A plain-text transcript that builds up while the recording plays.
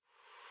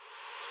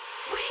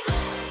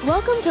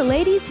Welcome to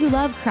Ladies Who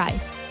Love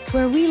Christ,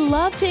 where we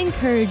love to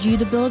encourage you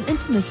to build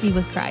intimacy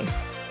with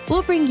Christ.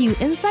 We'll bring you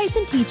insights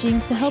and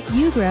teachings to help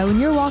you grow in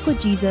your walk with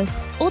Jesus,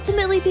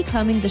 ultimately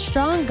becoming the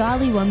strong,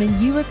 godly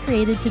woman you were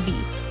created to be.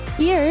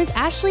 Here is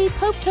Ashley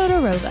Pope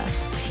Todorova.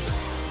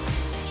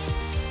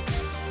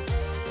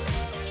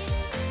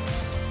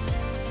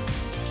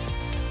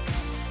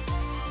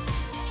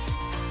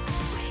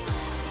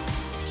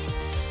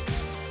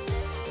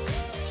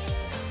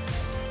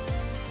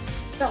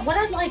 But what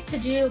I'd like to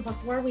do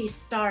before we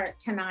start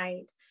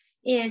tonight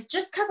is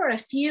just cover a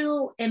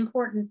few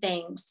important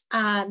things.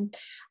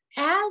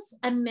 As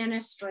a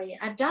ministry,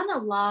 I've done a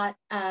lot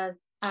of,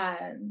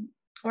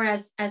 or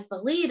as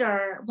the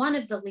leader, one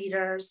of the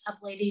leaders of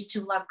Ladies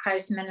Who Love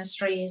Christ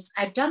Ministries,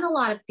 I've done a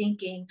lot of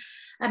thinking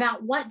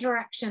about what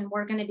direction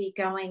we're going to be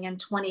going in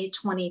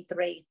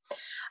 2023.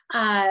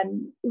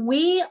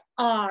 We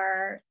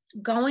are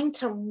going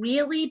to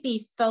really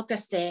be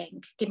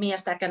focusing, give me a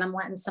second, I'm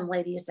letting some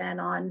ladies in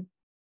on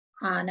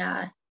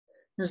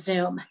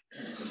Zoom.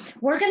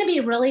 We're going to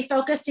be really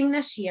focusing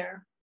this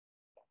year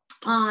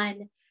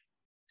on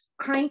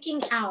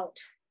cranking out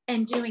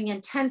and doing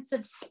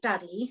intensive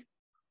study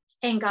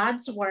in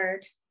God's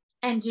Word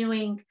and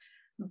doing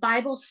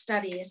Bible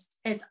studies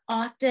as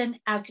often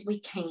as we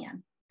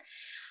can.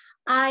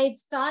 I've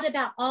thought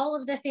about all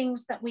of the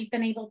things that we've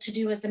been able to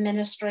do as a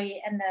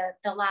ministry in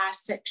the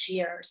last 6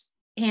 years.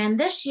 And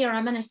this year,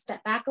 I'm going to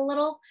step back a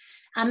little.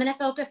 I'm going to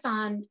focus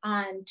on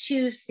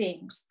two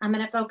things. I'm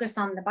going to focus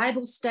on the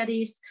Bible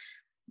studies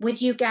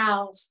with you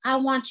gals. I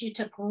want you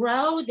to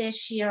grow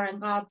this year in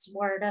God's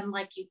Word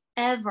unlike you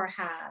ever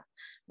have,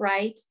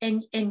 right?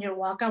 In your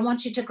walk. I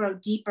want you to grow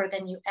deeper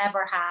than you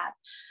ever have.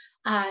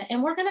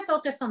 And we're going to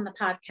focus on the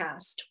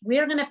podcast.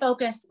 We're going to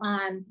focus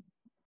on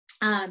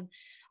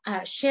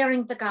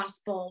sharing the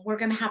gospel. We're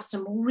going to have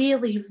some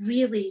really,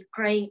 really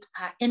great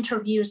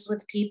interviews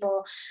with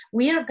people.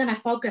 We are going to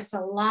focus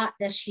a lot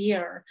this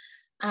year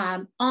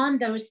on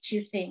those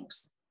two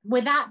things.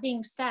 With that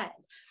being said,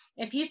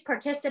 if you've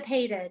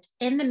participated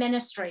in the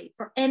ministry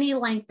for any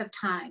length of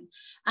time,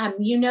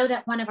 you know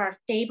that one of our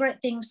favorite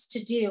things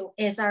to do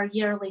is our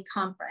yearly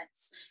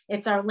conference.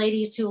 It's our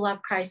Ladies Who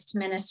Love Christ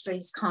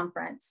Ministries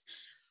conference.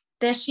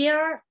 This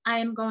year, I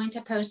am going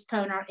to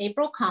postpone our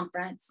April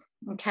conference,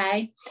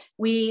 okay?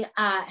 We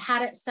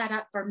had it set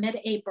up for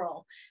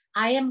mid-April.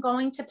 I am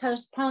going to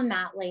postpone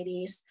that,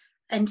 ladies,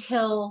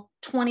 until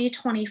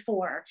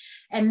 2024.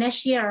 And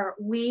this year,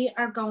 we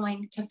are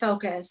going to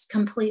focus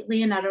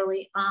completely and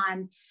utterly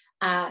on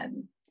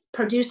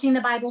producing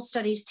the Bible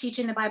studies,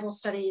 teaching the Bible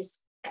studies,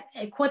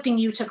 equipping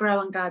you to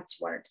grow in God's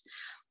Word.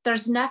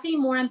 There's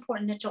nothing more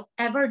important that you'll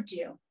ever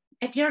do.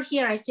 If you're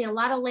here, I see a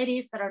lot of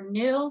ladies that are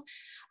new.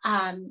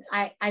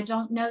 I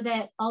don't know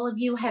that all of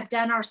you have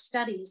done our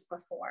studies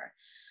before.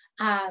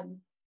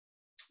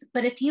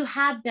 But if you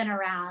have been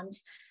around,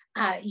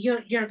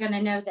 you're going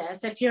to know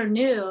this. If you're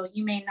new,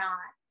 you may not.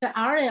 But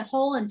our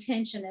whole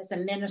intention as a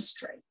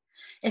ministry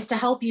is to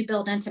help you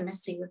build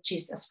intimacy with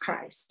Jesus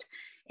Christ.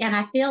 And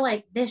I feel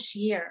like this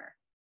year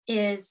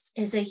is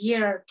a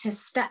year to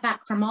step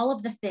back from all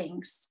of the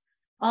things,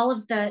 all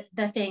of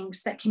the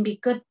things that can be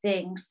good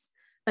things,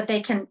 but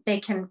they can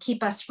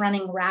keep us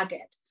running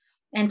ragged,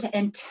 and to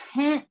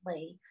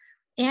intently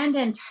and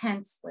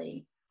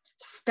intensely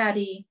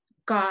study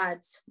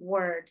God's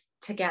Word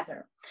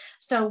together.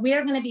 So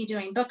we're going to be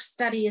doing book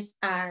studies,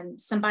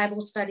 some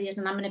Bible studies,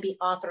 and I'm going to be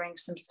authoring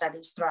some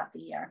studies throughout the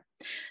year.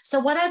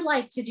 So what I'd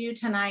like to do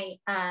tonight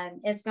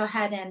is go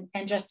ahead and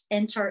just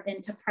enter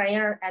into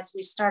prayer as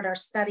we start our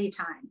study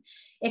time.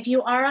 If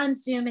you are on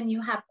Zoom and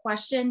you have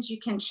questions, you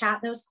can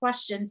chat those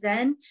questions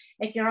in.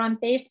 If you're on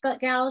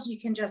Facebook, gals, you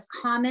can just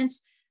comment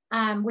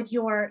with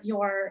your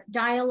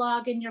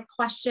dialogue and your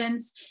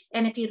questions.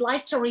 And if you'd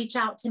like to reach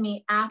out to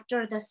me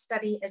after the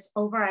study is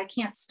over, I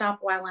can't stop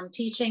while I'm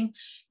teaching.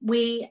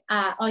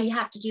 All you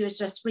have to do is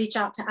just reach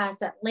out to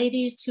us at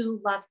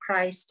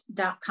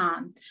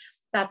ladieswholovechrist.com.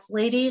 That's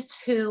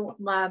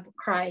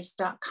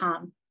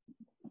ladieswholovechrist.com.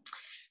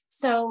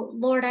 So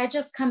Lord, I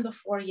just come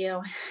before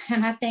you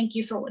and I thank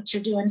you for what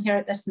you're doing here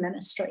at this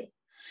ministry.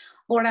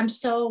 Lord, I'm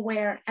so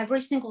aware every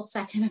single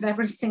second of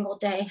every single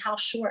day how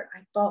short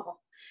I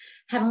fall.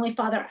 Heavenly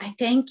Father, I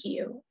thank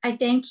you. I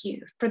thank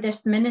you for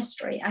this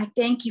ministry. I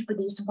thank you for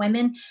these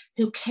women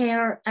who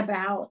care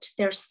about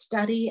their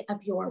study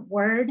of your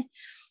word.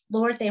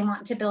 Lord, they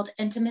want to build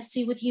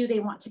intimacy with you. They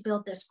want to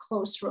build this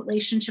close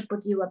relationship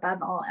with you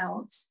above all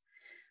else.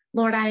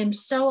 Lord, I am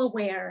so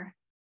aware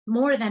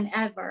more than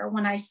ever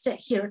when I sit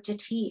here to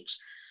teach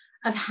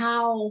of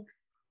how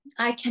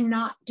I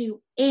cannot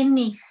do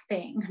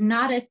anything,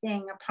 not a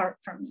thing apart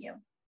from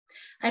you.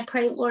 I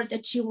pray, Lord,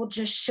 that you will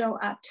just show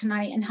up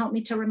tonight and help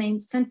me to remain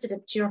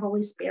sensitive to your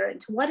Holy Spirit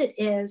and to what it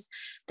is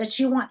that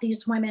you want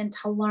these women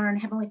to learn.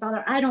 Heavenly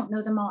Father, I don't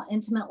know them all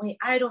intimately.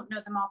 I don't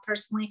know them all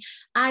personally.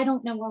 I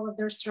don't know all of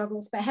their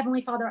struggles, but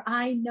Heavenly Father,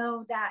 I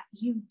know that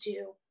you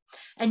do.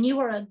 And you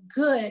are a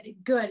good,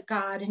 good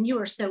God. And you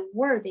are so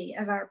worthy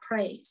of our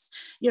praise.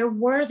 You're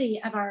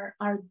worthy of our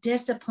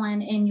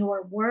discipline in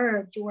your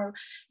word.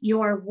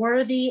 You're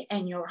worthy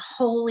and you're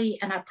holy.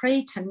 And I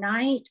pray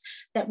tonight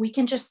that we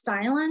can just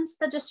silence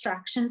the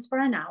distractions for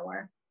an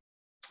hour.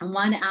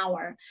 1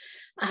 hour,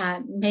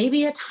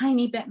 maybe a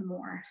tiny bit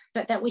more,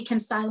 but that we can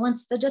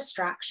silence the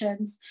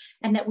distractions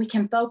and that we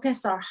can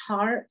focus our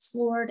hearts,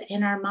 Lord,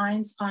 and our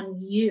minds on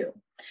you.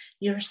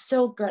 You're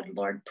so good,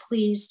 Lord.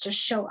 Please just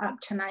show up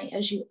tonight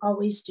as you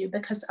always do,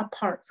 because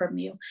apart from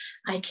you,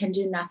 I can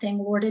do nothing.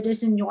 Lord, it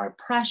is in your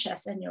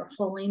precious and your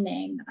holy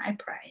name that I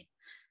pray.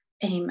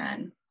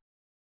 Amen.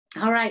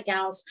 All right,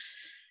 gals.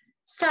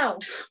 So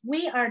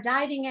we are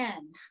diving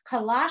in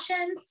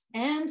Colossians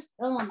and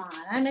Philemon.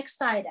 I'm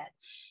excited.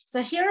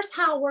 So here's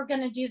how we're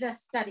going to do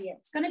this study.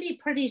 It's going to be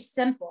pretty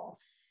simple.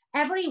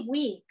 Every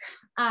week,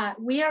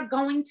 we are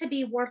going to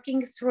be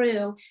working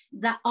through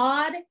the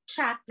odd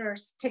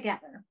chapters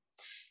together.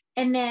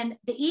 And then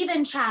the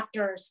even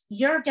chapters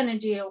you're going to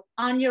do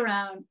on your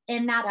own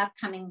in that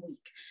upcoming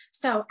week.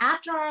 So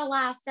after our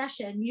last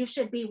session, you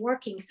should be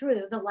working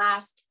through the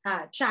last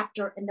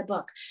chapter in the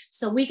book.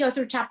 So we go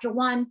through chapter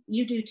 1,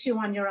 you do 2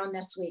 on your own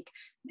this week,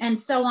 and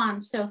so on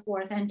and so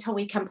forth until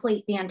we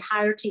complete the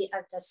entirety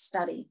of this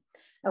study.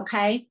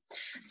 Okay,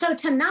 so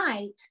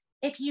tonight,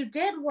 if you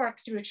did work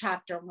through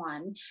chapter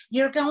 1,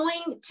 you're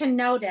going to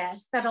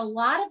notice that a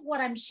lot of what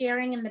I'm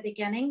sharing in the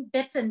beginning,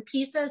 bits and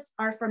pieces,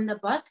 are from the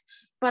book,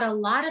 but a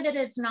lot of it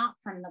is not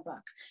from the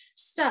book.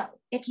 So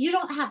if you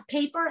don't have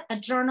paper, a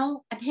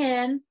journal, a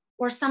pen,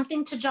 or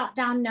something to jot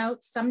down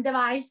notes, some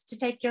device to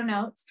take your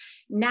notes,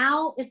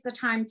 now is the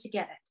time to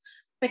get it.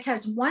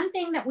 Because one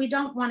thing that we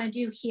don't want to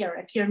do here,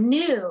 if you're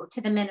new to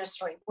the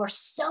ministry, we're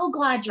so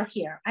glad you're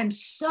here. I'm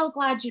so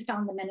glad you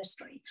found the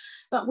ministry.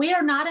 But we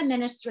are not a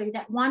ministry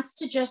that wants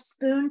to just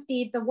spoon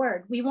feed the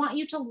word. We want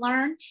you to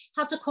learn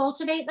how to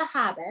cultivate the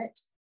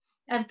habit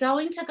of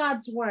going to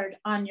God's word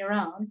on your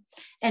own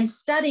and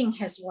studying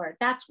his word.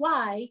 That's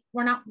why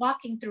we're not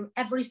walking through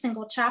every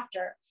single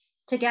chapter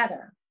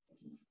together.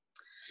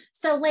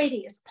 So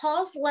ladies,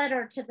 Paul's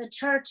letter to the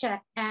church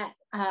at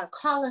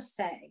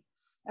Colossae,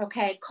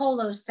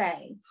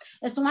 Colossae,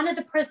 is one of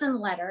the prison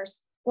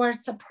letters, or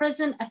it's a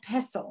prison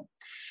epistle.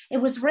 It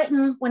was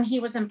written when he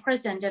was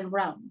imprisoned in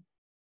Rome,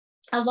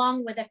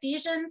 along with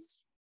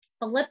Ephesians,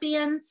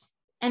 Philippians,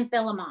 and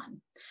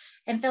Philemon.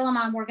 And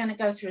Philemon we're going to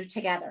go through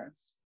together.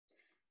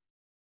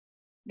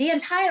 The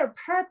entire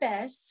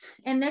purpose,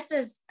 and this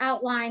is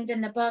outlined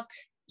in the book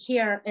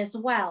here as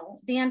well,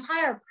 the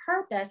entire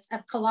purpose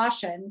of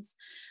Colossians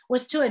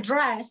was to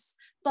address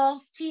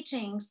false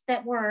teachings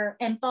that were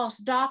and false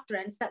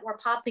doctrines that were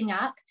popping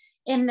up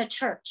in the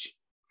church,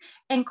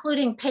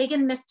 including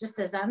pagan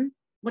mysticism,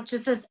 which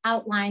is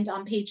outlined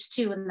on page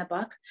 2 in the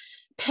book,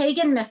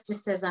 pagan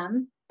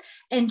mysticism,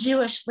 and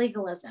Jewish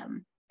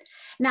legalism.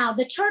 Now,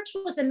 the church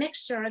was a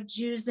mixture of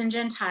Jews and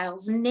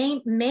Gentiles,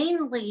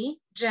 mainly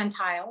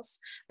Gentiles,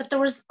 but there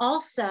was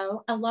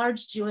also a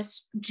large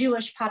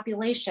Jewish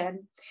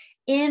population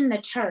in the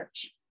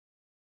church.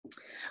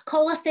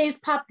 Colossae's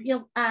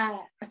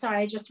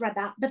I just read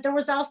that, but there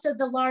was also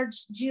the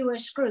large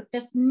Jewish group,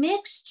 this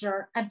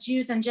mixture of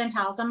Jews and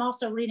Gentiles. I'm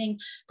also reading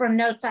from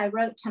notes I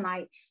wrote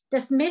tonight.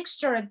 This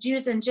mixture of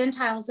Jews and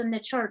Gentiles in the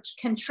church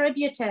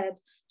contributed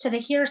to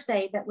the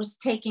heresy that was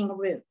taking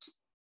root,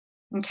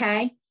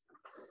 okay?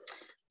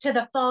 To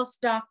the false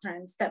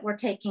doctrines that were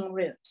taking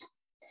root.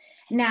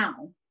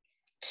 Now,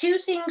 2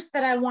 things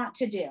that I want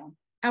to do.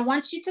 I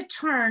want you to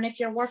turn, if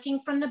you're working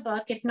from the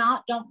book. If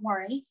not, don't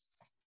worry.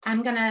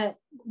 I'm going to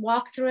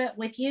walk through it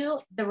with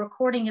you. The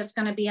recording is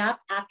going to be up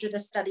after the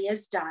study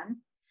is done.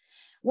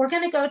 We're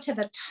going to go to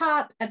the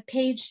top of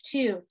page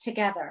 2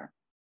 together,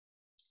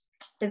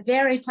 the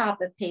very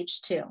top of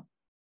page 2.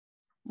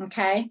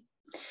 Okay.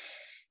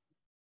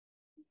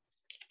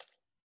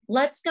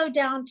 Let's go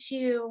down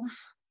to,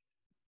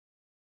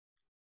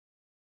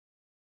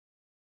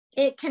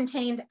 it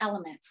contained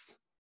elements.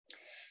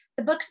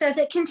 The book says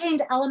it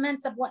contained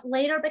elements of what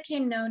later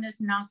became known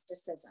as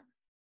Gnosticism.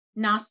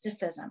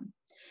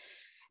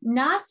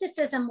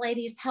 Gnosticism,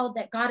 ladies, held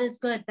that God is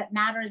good, but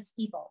matter is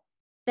evil.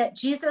 That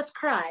Jesus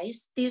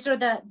Christ, these are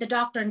the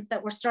doctrines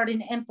that were starting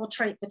to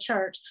infiltrate the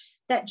church,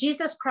 that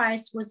Jesus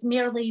Christ was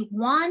merely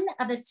one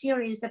of a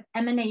series of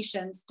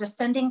emanations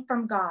descending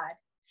from God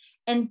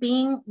and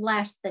being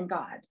less than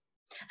God.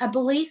 A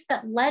belief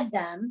that led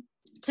them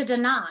to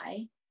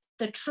deny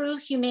the true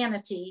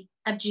humanity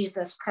of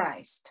Jesus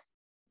Christ.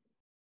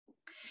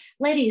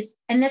 Ladies,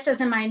 and this is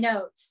in my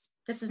notes,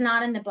 this is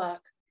not in the book.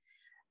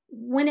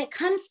 When it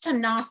comes to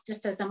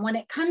Gnosticism, when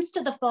it comes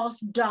to the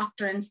false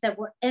doctrines that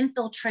were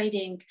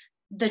infiltrating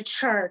the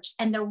church,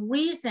 and the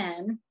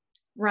reason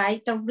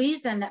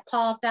that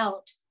Paul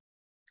felt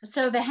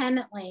so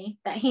vehemently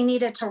that he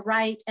needed to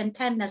write and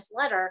pen this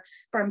letter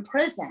from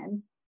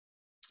prison,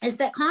 is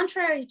that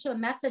contrary to a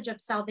message of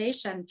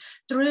salvation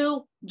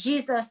through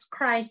Jesus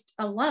Christ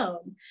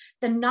alone,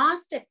 the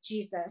Gnostic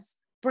Jesus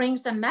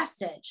brings a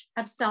message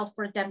of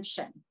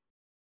self-redemption.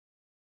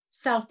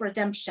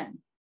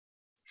 Self-redemption.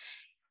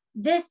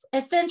 this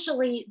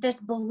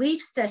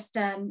belief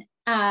system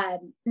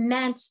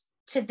meant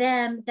to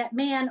them that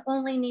man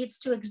only needs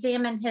to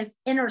examine his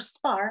inner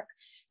spark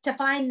to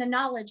find the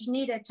knowledge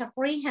needed to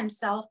free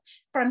himself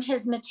from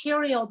his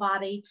material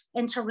body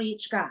and to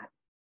reach God.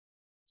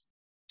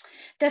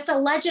 This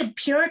alleged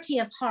purity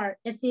of heart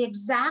is the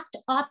exact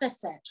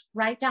opposite.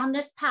 Write down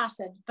this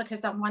passage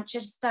because I want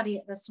you to study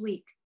it this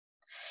week.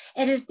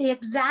 It is the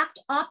exact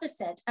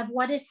opposite of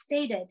what is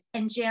stated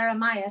in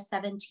Jeremiah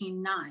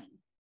 17:9.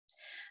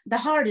 The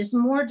heart is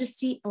more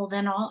deceitful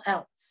than all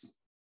else,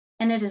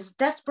 and it is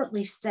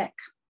desperately sick.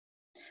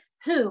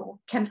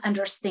 Who can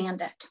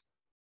understand it?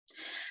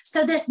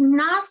 So this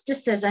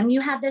Gnosticism,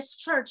 you have this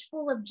church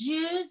full of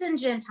Jews and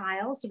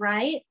Gentiles,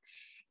 right?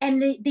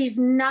 And these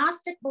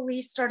Gnostic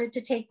beliefs started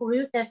to take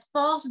root. This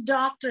false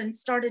doctrine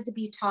started to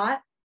be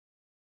taught.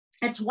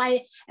 It's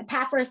why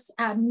Epaphras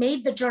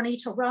made the journey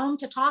to Rome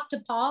to talk to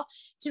Paul,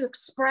 to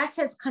express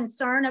his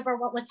concern over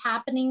what was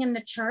happening in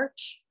the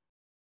church.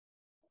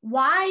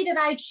 Why did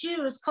I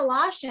choose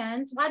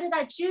Colossians? Why did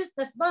I choose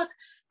this book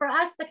for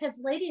us?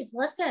 Because ladies,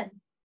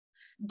 listen,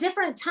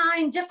 different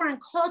time,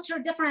 different culture,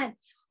 different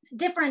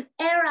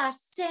era,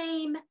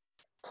 same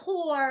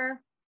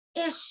core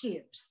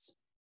issues.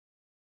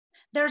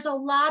 There's a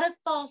lot of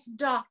false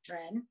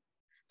doctrine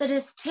that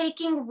is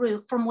taking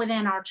root from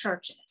within our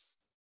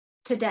churches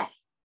today.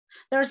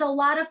 There's a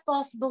lot of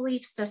false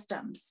belief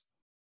systems.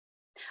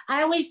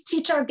 I always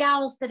teach our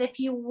gals that if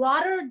you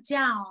water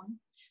down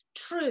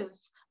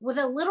truth with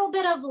a little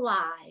bit of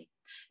lie,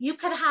 you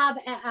could have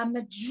a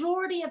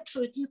majority of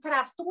truth. You could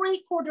have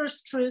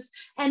 3/4 truth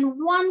and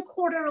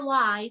 1/4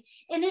 lie,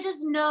 and it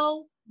is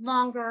no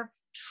longer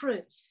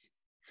truth.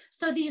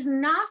 So these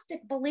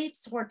Gnostic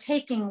beliefs were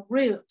taking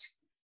root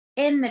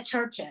in the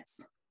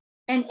churches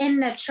and in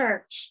the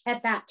church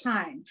at that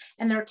time,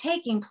 and they're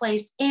taking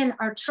place in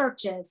our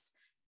churches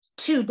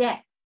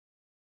today.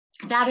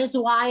 That is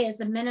why,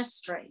 as a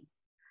ministry,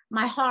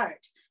 my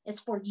heart is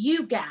for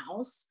you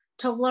gals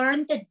to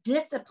learn the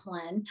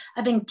discipline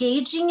of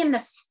engaging in the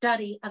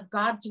study of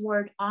God's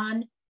word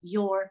on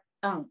your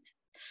own.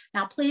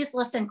 Now, please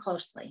listen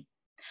closely.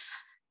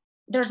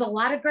 There's a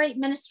lot of great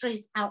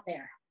ministries out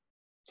there.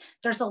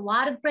 There's a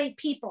lot of great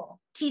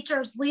people,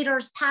 teachers,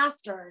 leaders,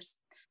 pastors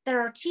that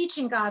are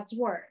teaching God's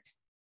word.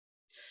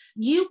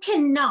 You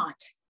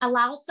cannot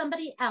allow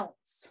somebody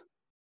else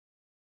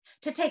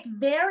to take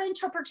their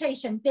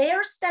interpretation,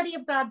 their study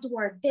of God's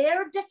word,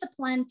 their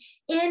discipline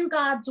in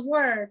God's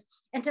word,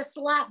 and to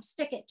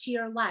slapstick it to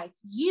your life.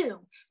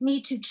 You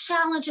need to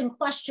challenge and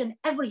question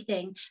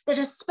everything that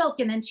is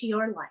spoken into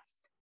your life,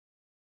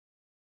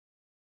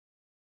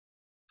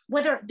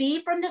 whether it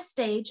be from the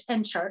stage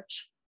in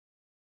church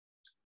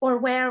or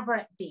wherever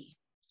it be.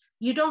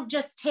 You don't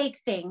just take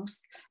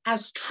things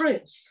as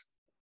truth,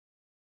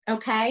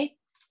 okay?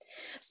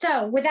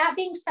 So with that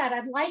being said,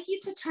 I'd like you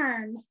to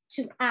turn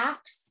to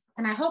Acts,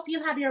 and I hope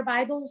you have your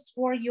Bibles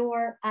or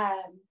your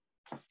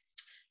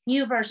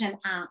YouVersion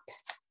app,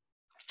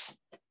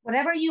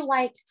 whatever you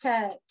like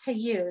to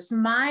use.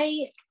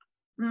 My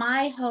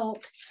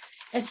hope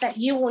is that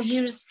you will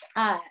use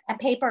a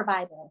paper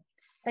Bible,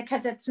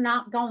 because it's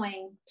not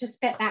going to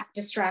spit back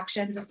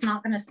distractions. It's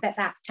not going to spit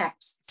back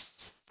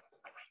texts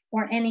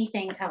or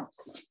anything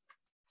else.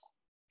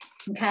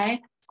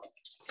 Okay?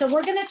 So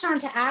we're going to turn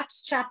to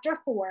Acts chapter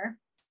 4,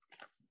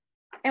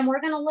 and we're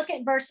going to look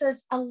at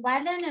verses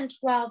 11 and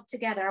 12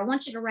 together. I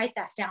want you to write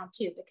that down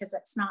too, because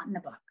it's not in the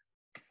book.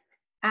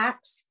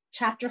 Acts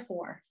chapter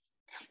 4,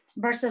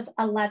 verses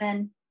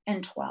 11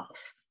 and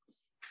 12.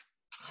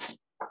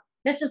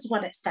 This is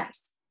what it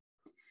says.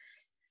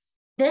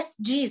 This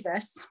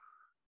Jesus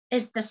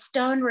is the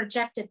stone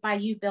rejected by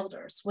you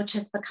builders, which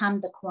has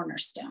become the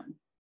cornerstone.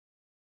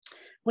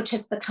 Which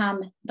has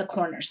become the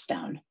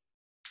cornerstone.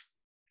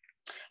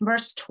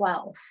 Verse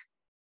 12.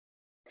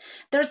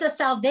 There's a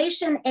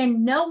salvation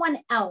in no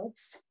one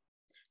else,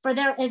 for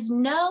there is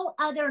no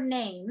other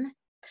name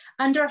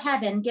under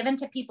heaven given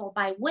to people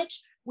by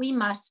which we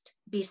must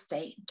be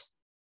saved.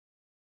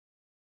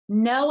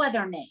 No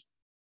other name.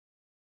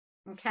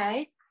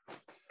 Okay?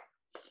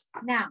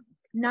 Now,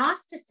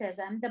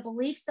 Gnosticism, the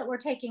beliefs that were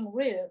taking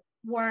root,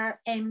 were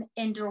in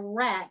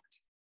direct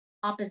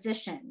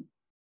opposition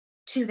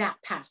to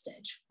that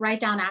passage.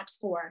 Write down Acts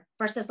 4,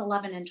 verses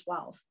 11 and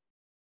 12.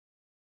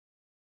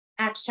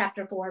 Acts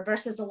chapter 4,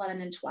 verses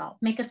 11 and 12.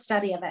 Make a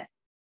study of it.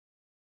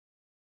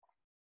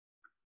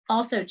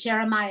 Also,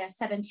 Jeremiah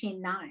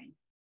 17:9.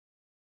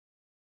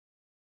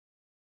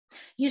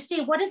 You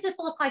see, what does this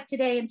look like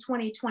today in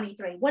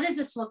 2023? What does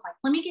this look like?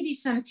 Let me give you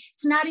some,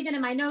 it's not even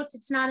in my notes,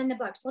 it's not in the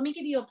books. Let me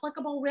give you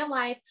applicable real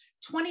life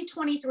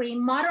 2023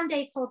 modern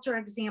day culture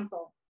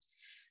example.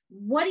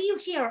 What do you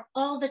hear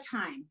all the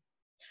time?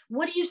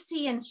 What do you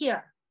see and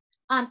hear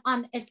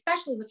on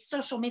especially with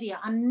social media,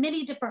 on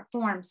many different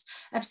forms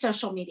of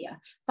social media?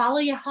 Follow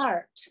your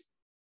heart.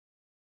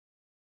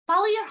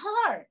 Follow your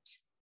heart.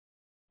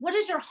 What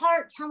is your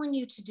heart telling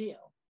you to do?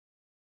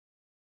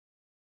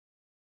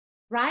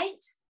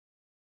 Right?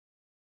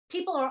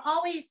 People are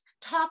always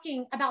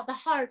talking about the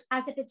heart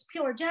as if it's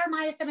pure.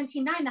 Jeremiah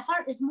 17:9, the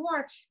heart is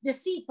more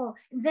deceitful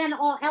than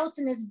all else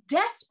and is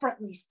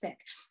desperately sick.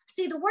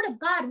 See, the word of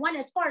God went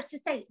as far as to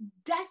say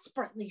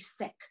desperately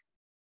sick,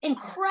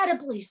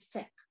 incredibly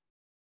sick.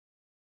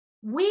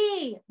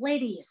 We,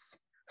 ladies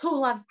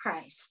who love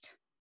Christ,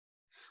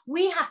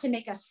 we have to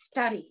make a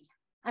study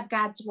of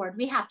God's word.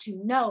 We have to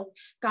know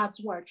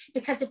God's word,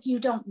 because if you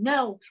don't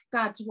know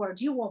God's word,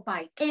 you will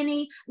buy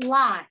any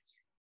lie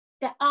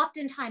that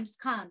oftentimes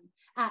comes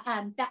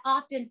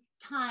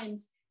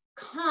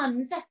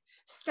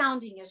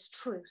sounding as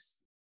truth.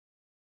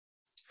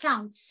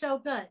 Sounds so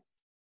good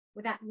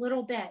with that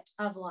little bit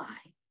of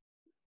lie.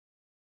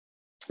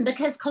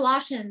 Because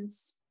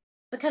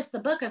the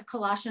book of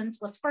Colossians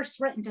was first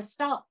written to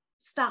stop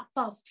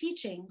false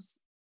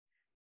teachings,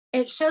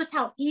 it shows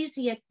how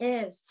easy it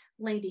is,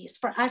 ladies,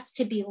 for us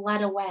to be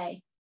led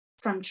away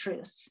from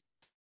truth.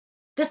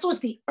 This was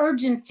the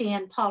urgency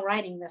in Paul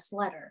writing this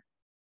letter.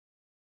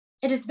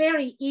 It is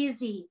very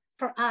easy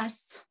for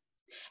us.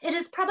 It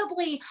is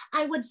probably,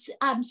 I would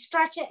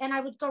stretch it and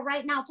I would go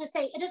right now to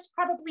say, it is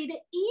probably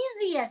the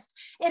easiest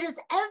it has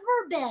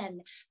ever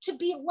been to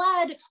be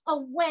led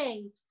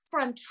away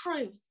from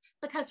truth,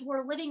 because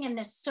we're living in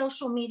this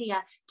social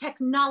media,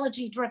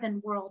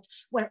 technology-driven world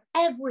where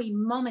every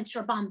moment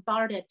you're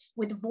bombarded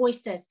with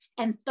voices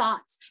and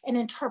thoughts and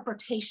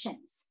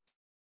interpretations.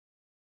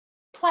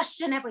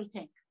 Question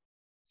everything.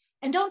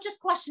 And don't just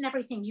question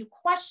everything, you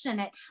question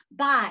it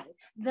by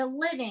the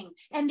living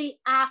and the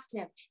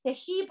active, the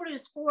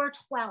Hebrews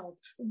 4:12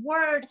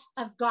 word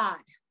of God,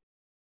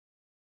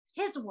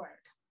 his word.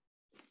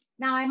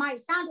 Now, I might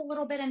sound a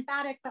little bit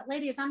emphatic, but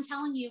ladies, I'm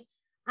telling you,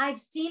 I've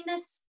seen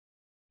this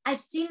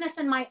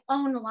in my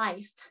own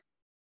life.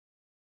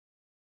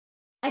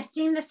 I've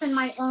seen this in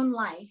my own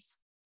life.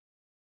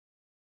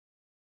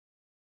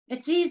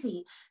 It's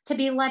easy to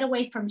be led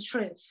away from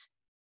truth,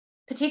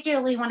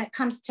 particularly when it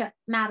comes to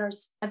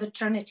matters of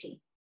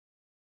eternity.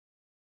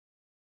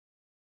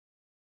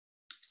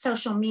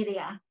 Social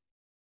media.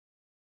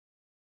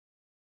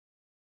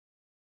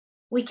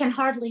 We can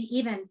hardly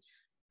even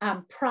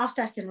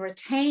process and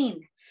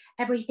retain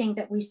everything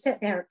that we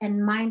sit there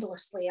and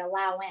mindlessly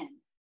allow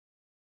in.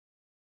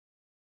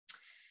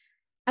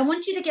 I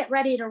want you to get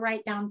ready to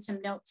write down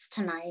some notes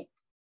tonight.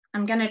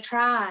 I'm going to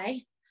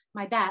try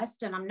my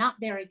best, and I'm not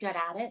very good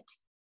at it,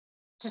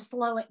 to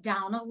slow it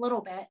down a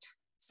little bit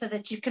so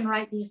that you can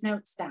write these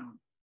notes down.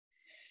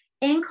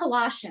 In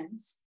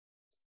Colossians,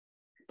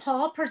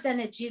 Paul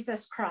presented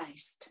Jesus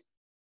Christ.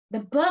 The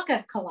book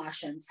of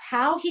Colossians,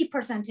 how he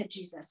presented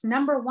Jesus.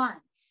 Number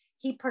one,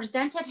 he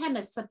presented him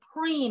as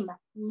supreme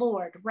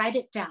Lord. Write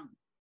it down.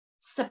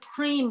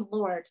 Supreme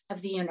Lord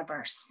of the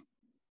universe.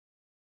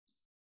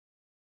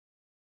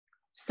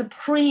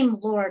 Supreme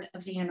Lord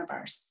of the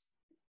universe.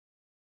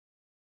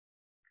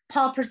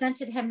 Paul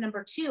presented him,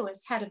 number two,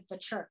 as head of the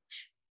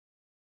church.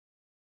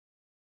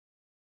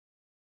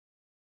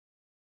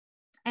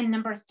 And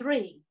number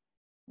three,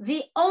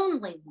 the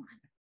only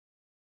one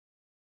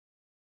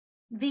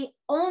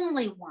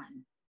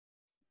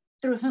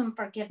through whom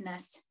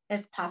forgiveness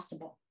is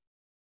possible.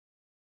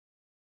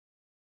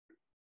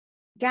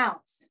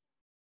 Gals,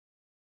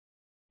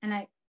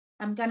 and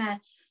I'm going to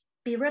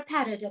be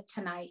repetitive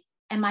tonight,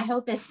 and my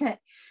hope is that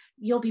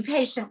you'll be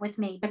patient with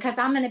me, because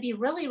I'm going to be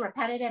really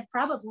repetitive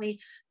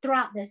probably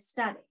throughout this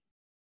study.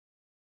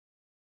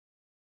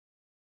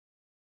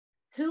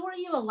 Who are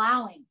you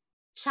allowing?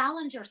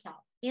 Challenge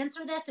yourself.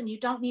 Answer this, and you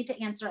don't need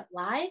to answer it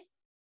live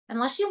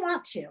unless you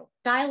want to.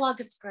 Dialogue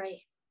is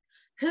great.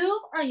 Who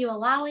are you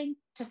allowing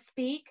to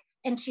speak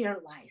into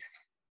your life?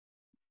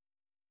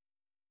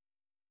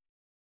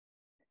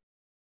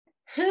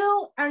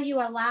 Who are you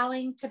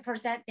allowing to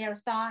present their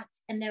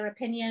thoughts and their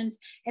opinions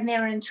and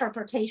their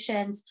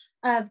interpretations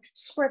of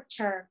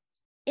scripture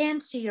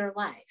into your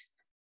life?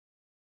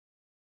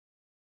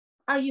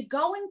 Are you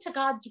going to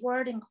God's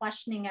word and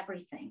questioning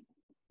everything?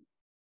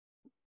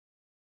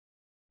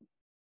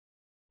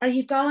 Are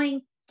you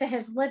going to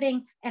his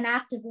living and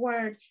active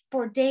word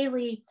for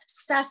daily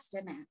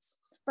sustenance,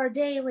 for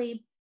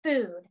daily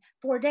food,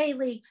 for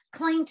daily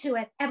cling to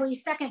it every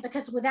second?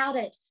 Because without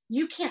it,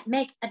 you can't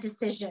make a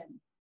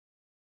decision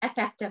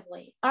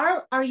effectively.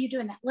 Are you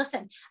doing that?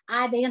 Listen,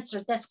 I've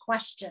answered this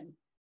question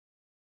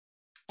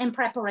in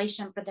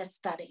preparation for this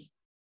study.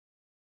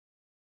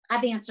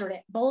 I've answered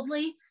it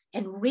boldly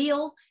and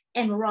real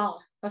and raw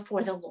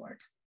before the Lord.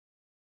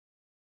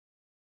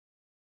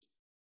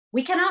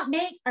 We cannot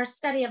make our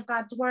study of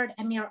God's word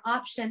a mere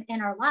option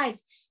in our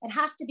lives. It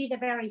has to be the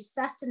very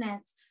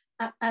sustenance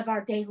of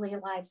our daily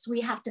lives.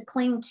 We have to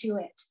cling to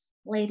it,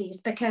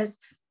 ladies, because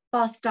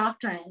false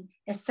doctrine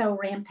is so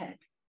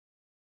rampant.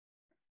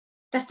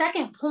 The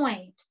second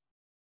point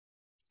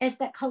is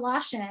that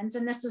Colossians,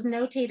 and this is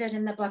notated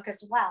in the book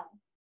as well,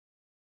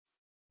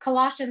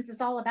 Colossians is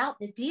all about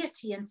the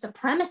deity and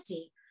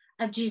supremacy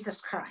of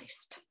Jesus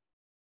Christ.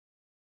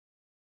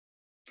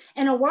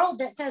 In a world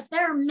that says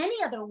there are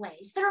many other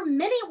ways, there are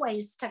many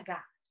ways to God.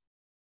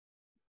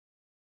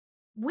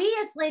 We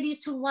as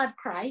ladies who love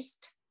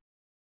Christ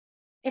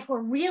if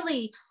we're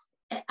really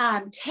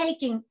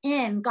taking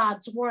in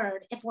God's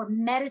word, if we're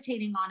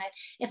meditating on it,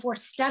 if we're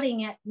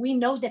studying it, we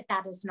know that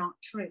that is not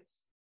truth.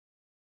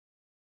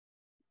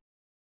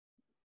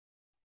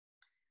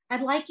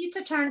 I'd like you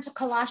to turn to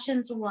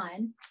Colossians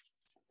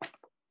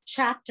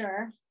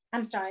chapter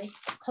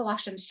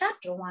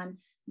 1,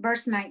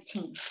 verse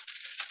 19.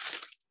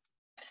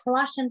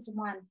 Colossians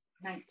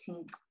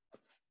 1:19.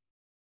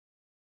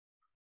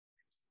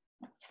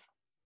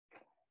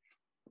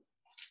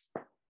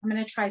 I'm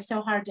going to try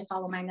so hard to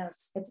follow my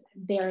notes. It's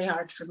very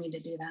hard for me to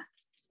do that.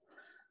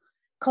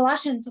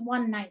 Colossians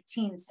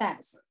 1:19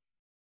 says,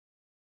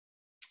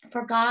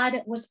 "For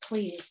God was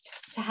pleased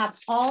to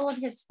have all of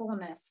his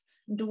fullness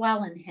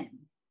dwell in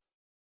him."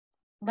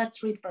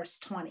 Let's read verse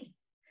 20.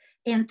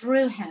 "And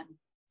through him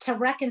to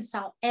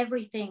reconcile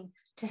everything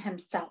to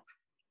himself,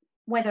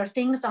 whether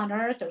things on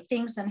earth or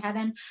things in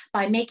heaven,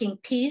 by making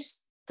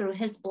peace through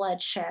his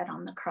blood shed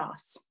on the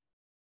cross."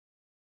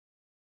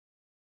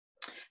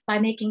 By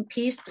making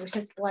peace through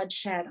his blood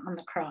shed on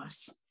the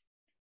cross.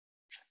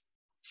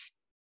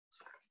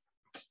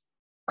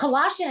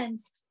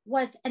 Colossians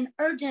was an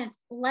urgent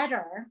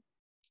letter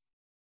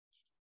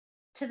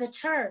to the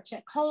church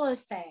at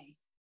Colossae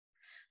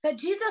that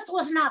Jesus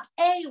was not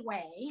a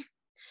way.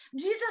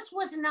 Jesus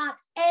was not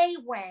a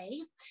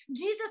way.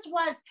 Jesus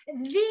was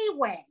the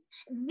way,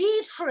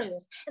 the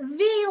truth,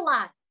 the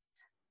life.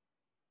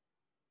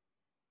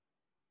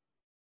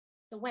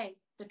 The way,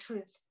 the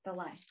truth, the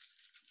life.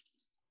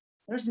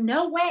 There's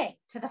no way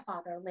to the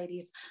Father,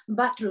 ladies,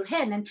 but through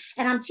him. And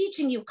I'm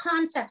teaching you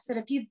concepts that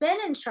if you've been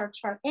in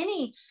church for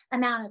any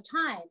amount of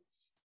time,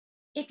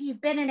 if you've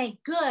been in a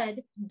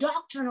good,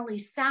 doctrinally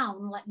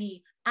sound, let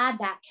me add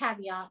that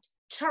caveat,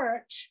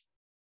 church,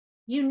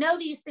 you know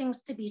these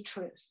things to be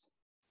truth.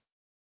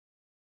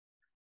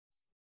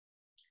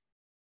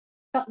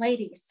 But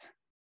ladies,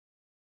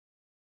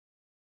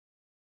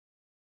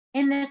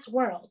 in this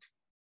world,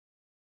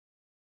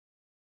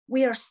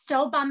 we are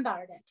so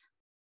bombarded.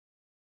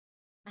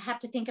 I have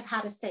to think of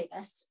how to say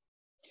this.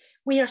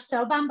 We are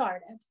so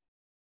bombarded,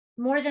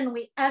 more than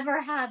we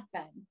ever have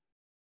been,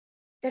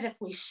 that if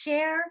we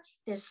share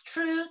this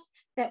truth,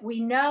 that we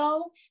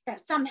know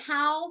that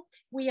somehow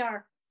we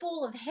are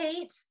full of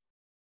hate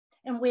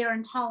and we are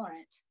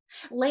intolerant.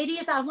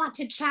 Ladies, I want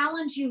to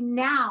challenge you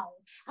now.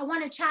 I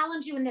want to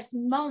challenge you in this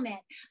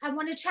moment. I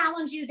want to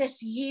challenge you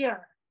this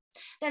year,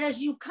 that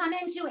as you come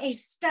into a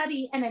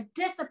study and a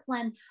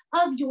discipline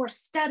of your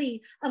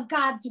study of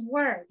God's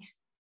word,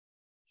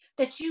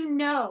 that you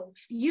know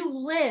you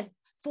live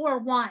for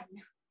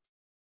one.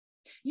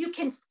 You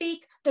can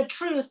speak the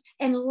truth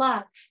in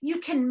love. You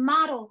can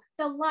model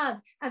the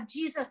love of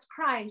Jesus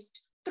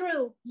Christ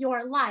through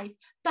your life,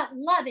 but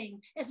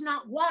loving is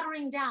not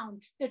watering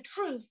down the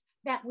truth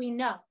that we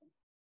know,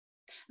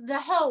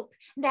 the hope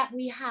that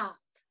we have.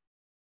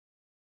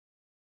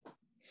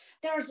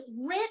 There's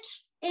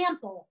rich,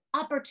 ample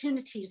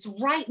opportunities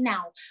right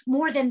now,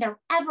 more than there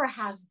ever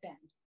has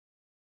been.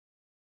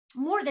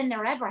 More than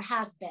there ever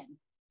has been.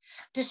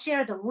 To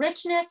share the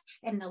richness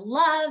and the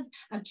love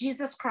of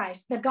Jesus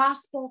Christ, the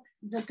gospel,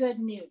 the good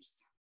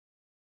news.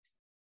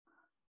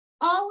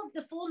 All of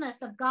the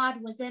fullness of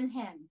God was in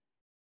him.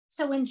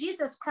 So in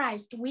Jesus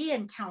Christ, we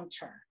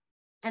encounter,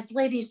 as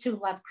ladies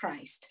who love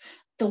Christ,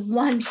 the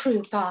one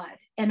true God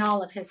in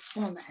all of his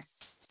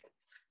fullness.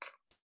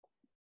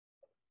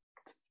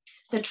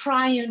 The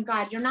triune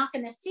God. You're not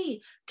going to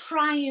see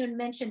triune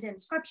mentioned in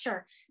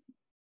scripture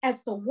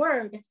as the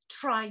word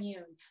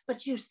triune,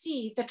 but you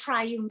see the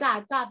triune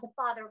God, God the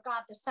Father,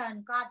 God the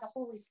Son, God the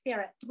Holy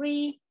Spirit,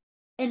 3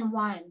 in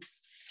 1.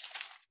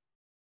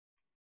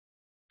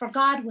 For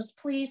God was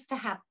pleased to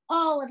have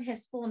all of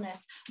his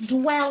fullness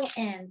dwell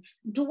and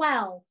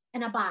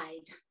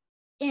abide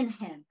in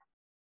him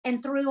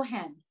and through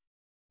him,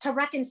 to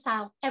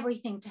reconcile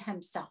everything to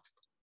himself,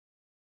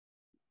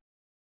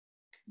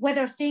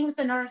 whether things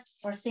on earth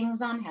or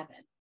things on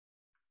heaven,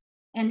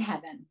 in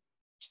heaven.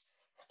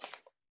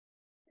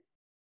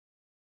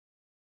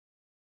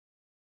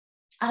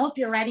 I hope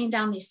you're writing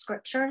down these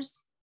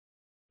scriptures.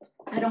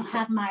 I don't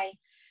have my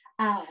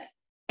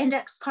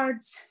index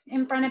cards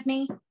in front of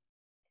me,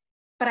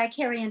 but I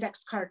carry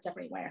index cards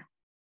everywhere.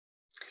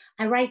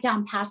 I write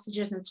down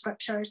passages and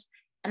scriptures,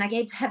 and I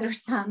gave Heather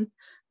some.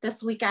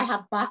 This week I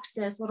have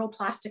boxes, little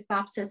plastic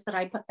boxes that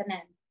I put them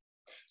in.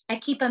 I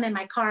keep them in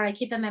my car. I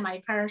keep them in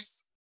my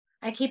purse.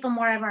 I keep them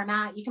wherever I'm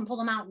at. You can pull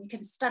them out and you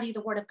can study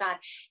the word of God.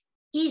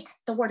 Eat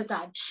the word of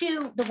God.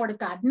 Chew the word of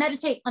God.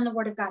 Meditate on the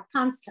word of God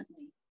constantly.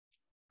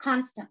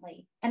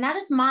 And that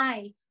is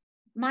my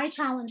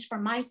challenge for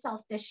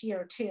myself this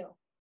year too.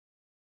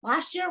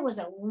 Last year was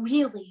a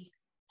really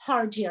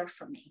hard year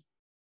for me,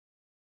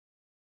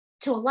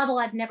 to a level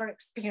I've never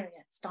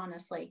experienced,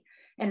 honestly,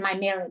 in my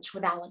marriage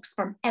with Alex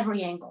from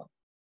every angle.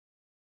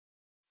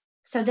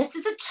 So this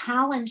is a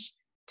challenge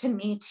to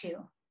me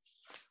too.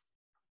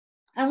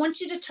 I want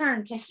you to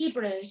turn to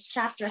Hebrews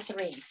chapter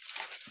 3.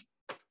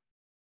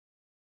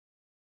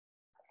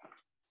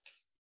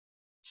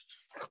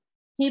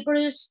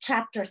 Hebrews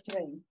chapter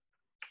 3.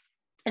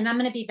 And I'm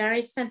going to be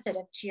very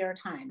sensitive to your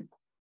time.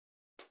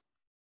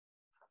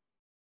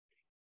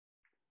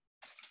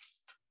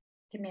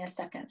 Give me a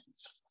second.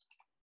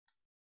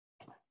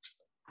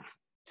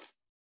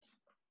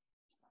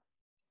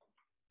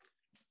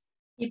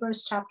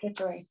 Hebrews chapter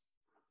 3.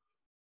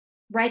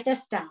 Write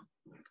this down.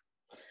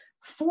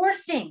 4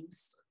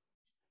 things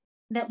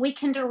that we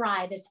can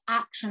derive as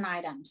action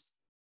items.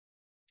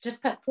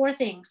 Just put 4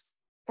 things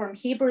from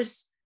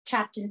Hebrews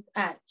chapter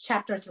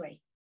 3.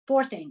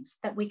 4 things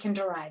that we can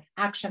derive,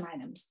 action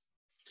items.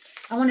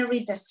 I want to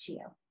read this to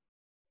you.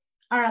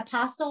 Our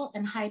apostle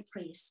and high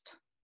priest.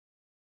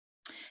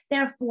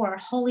 Therefore,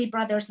 holy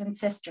brothers and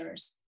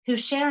sisters who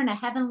share in a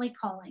heavenly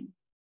calling,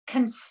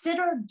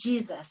 consider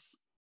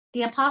Jesus,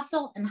 the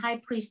apostle and high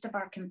priest of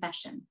our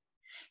confession.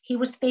 He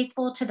was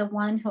faithful to the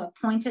one who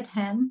appointed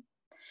him,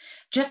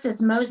 just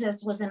as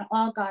Moses was in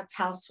all God's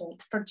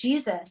household. For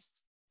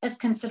Jesus is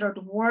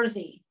considered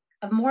worthy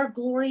of more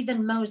glory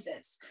than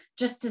Moses,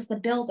 just as the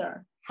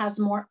builder has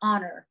more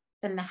honor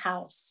than the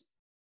house.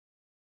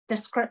 The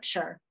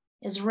scripture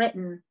is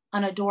written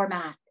on a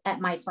doormat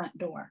at my front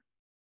door.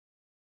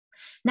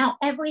 Now,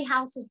 every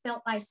house is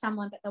built by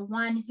someone, but the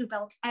one who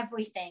built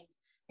everything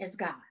is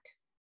God.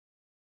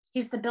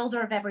 He's the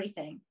builder of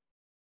everything.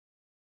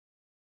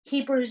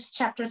 Hebrews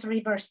chapter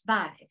 3, verse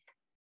 5.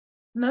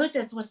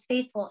 Moses was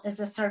faithful as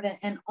a servant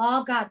in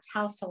all God's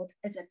household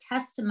as a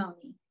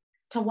testimony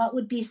to what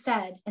would be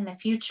said in the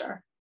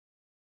future.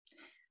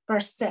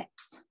 Verse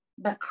 6.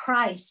 But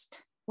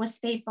Christ was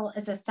faithful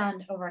as a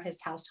son over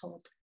his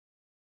household.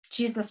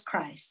 Jesus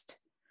Christ.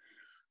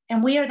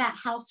 And we are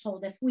that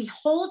household if we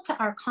hold to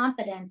our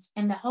confidence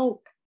in the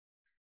hope.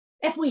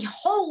 If we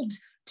hold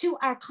to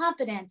our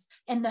confidence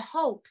in the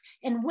hope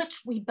in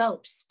which we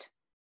boast.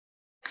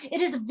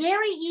 It is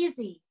very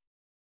easy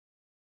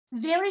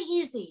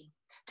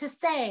to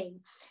say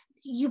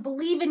you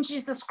believe in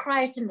Jesus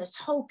Christ and this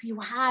hope you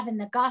have in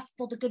the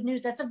gospel, the good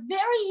news. It's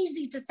very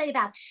easy to say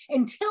that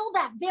until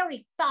that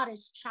very thought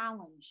is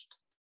challenged.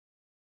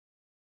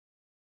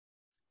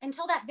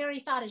 Until that very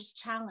thought is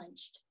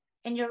challenged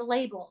and you're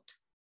labeled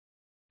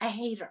a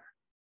hater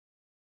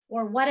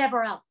or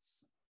whatever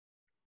else.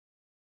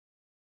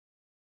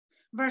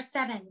 Verse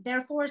 7,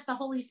 therefore, as the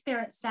Holy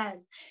Spirit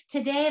says,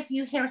 today, if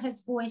you hear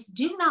his voice,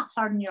 do not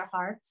harden your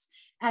hearts,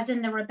 as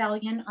in the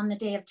rebellion on the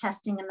day of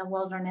testing in the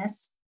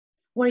wilderness,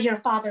 where your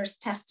fathers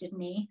tested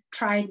me,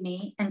 tried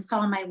me, and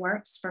saw my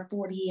works for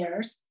 40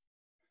 years.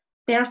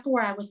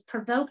 Therefore, I was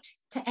provoked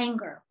to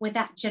anger with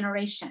that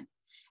generation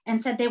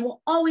and said, they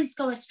will always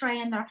go astray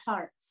in their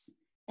hearts,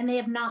 and they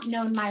have not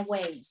known my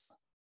ways.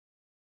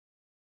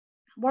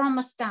 We're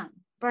almost done.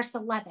 Verse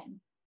 11.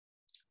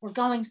 We're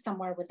going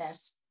somewhere with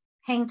this.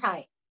 Hang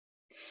tight.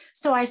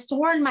 So I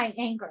swore in my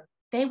anger,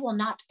 they will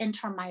not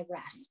enter my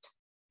rest.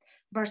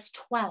 Verse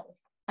 12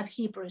 of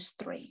Hebrews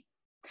 3.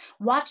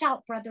 Watch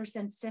out, brothers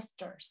and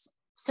sisters,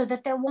 so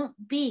that there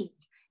won't be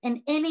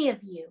in any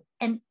of you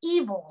an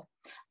evil,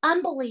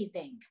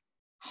 unbelieving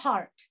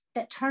heart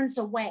that turns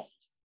away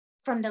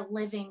from the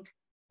living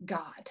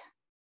God.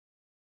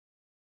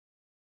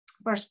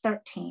 Verse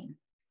 13.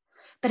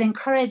 But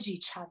encourage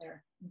each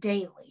other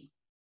daily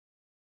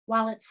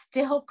while it's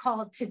still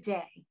called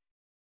today,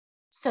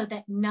 so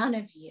that none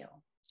of you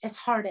is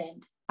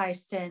hardened by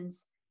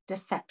sin's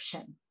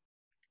deception.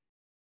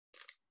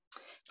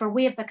 For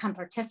we have become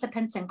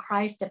participants in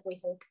Christ if we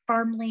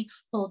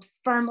hold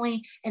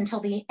firmly until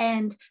the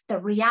end, the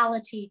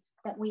reality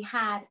that we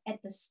had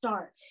at the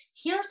start.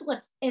 Here's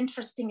what's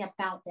interesting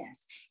about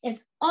this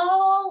is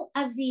all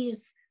of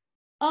these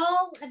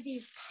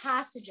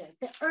passages,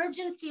 the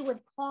urgency with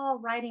Paul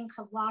writing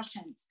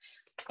Colossians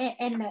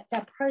and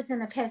the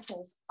prison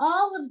epistles,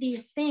 all of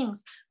these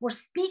things were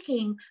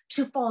speaking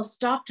to false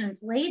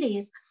doctrines.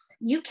 Ladies,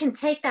 you can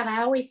take that.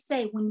 I always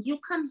say, when you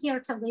come here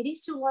to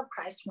Ladies Who Love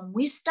Christ, when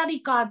we study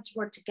God's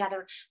word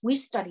together, we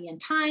study in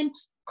time,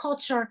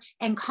 culture,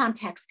 and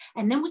context,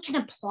 and then we can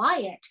apply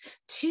it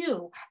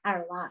to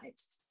our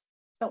lives.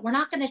 But we're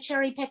not going to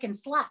cherry pick and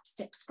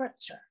slapstick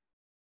scripture.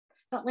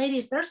 But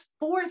ladies, there's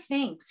 4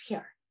 things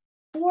here,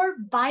 4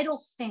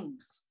 vital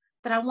things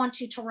that I want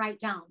you to write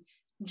down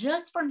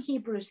just from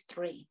Hebrews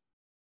 3.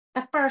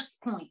 The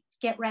first point,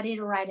 get ready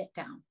to write it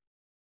down.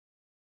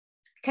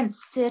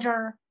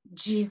 Consider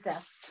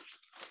Jesus.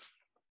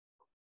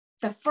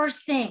 The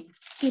first thing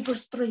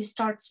Hebrews 3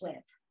 starts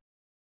with,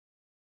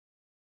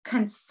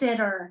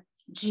 consider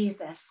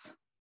Jesus.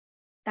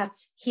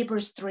 That's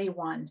Hebrews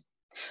 3:1.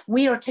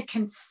 We are to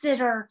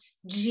consider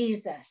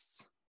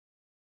Jesus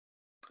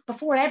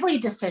before every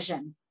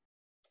decision,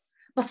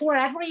 before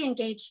every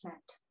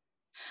engagement,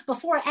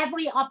 before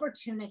every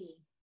opportunity,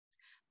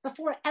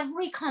 before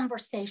every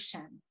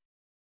conversation.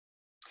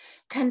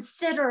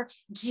 Consider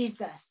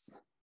Jesus.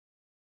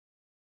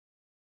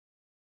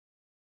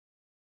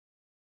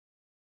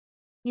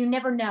 You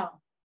never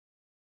know.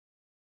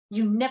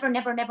 You never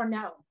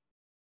know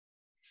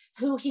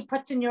who he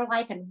puts in your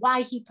life and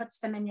why he puts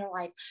them in your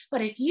life.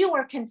 But if you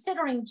are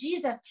considering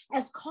Jesus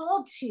as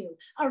called to,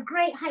 our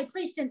great high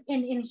priest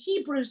in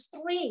Hebrews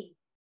 3,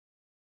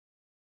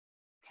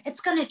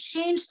 it's going to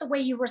change the way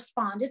you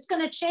respond. It's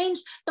going to change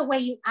the way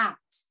you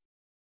act.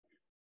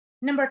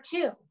 Number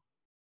 2,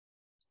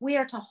 We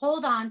are to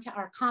hold on to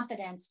our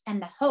confidence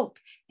and the hope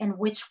in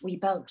which we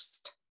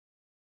boast.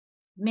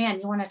 Man,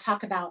 you want to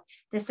talk about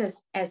this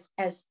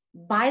as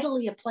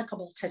vitally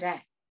applicable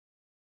today.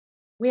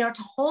 We are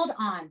to hold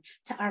on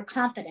to our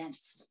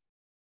confidence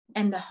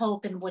and the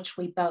hope in which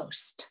we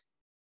boast.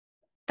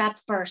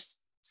 That's verse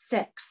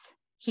 6,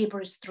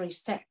 Hebrews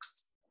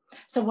 3:6.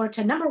 So we're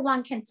to, number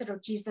one, consider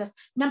Jesus.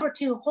 Number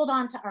two, hold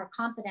on to our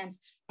confidence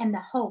and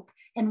the hope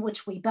in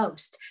which we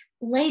boast.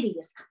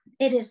 Ladies,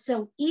 it is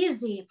so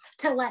easy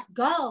to let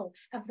go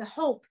of the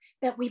hope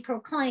that we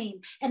proclaim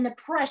and the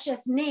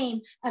precious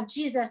name of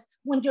Jesus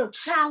when you're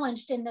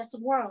challenged in this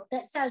world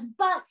that says,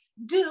 but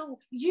do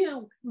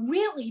you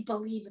really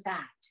believe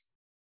that?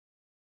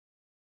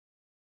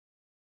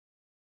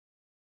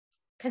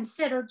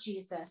 Consider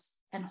Jesus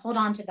and hold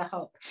on to the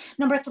hope.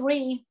 Number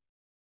three,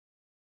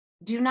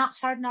 do not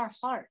harden our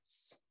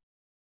hearts.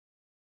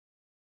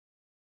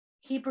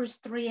 Hebrews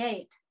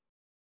 3:8.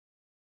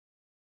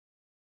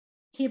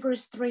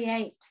 Hebrews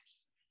 3:8.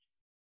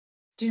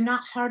 Do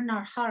not harden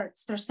our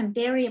hearts. There's some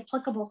very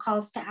applicable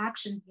calls to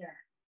action here.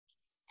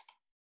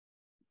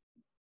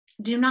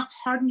 Do not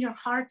harden your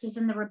hearts as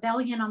in the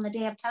rebellion on the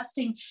day of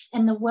testing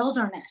in the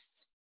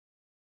wilderness.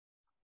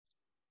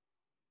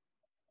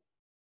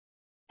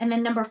 And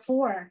then number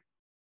 4,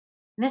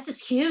 and this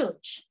is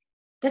huge.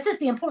 This is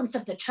the importance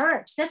of the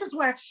church. This is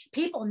where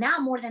people now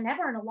more than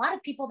ever, and a lot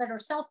of people that are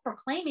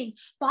self-proclaiming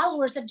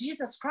followers of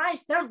Jesus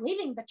Christ, they're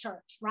leaving the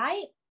church,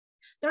 right?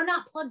 They're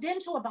not plugged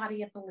into a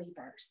body of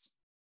believers.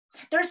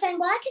 They're saying,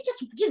 well, I could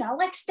just,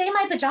 like stay in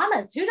my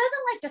pajamas. Who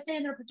doesn't like to stay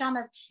in their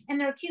pajamas and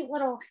their cute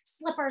little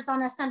slippers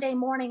on a Sunday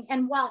morning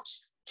and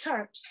watch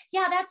church?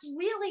 Yeah, that's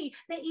really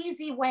the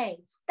easy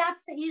way.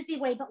 That's the easy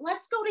way. But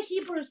let's go to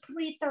Hebrews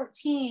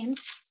 3:13,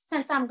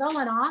 since I'm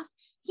going off.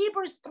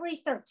 Hebrews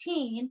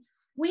 3:13,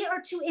 we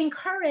are to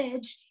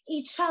encourage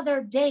each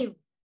other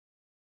daily.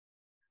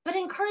 But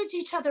encourage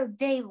each other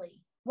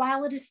daily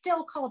while it is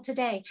still called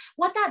today.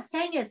 What that's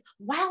saying is,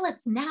 while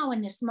it's now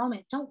in this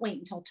moment, don't wait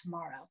until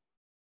tomorrow.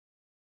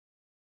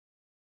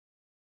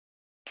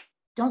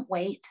 Don't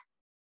wait,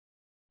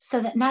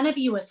 so that none of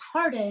you is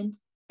hardened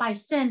by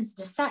sin's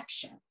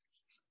deception.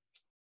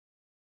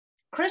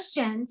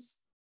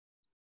 Christians,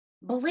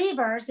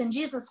 believers in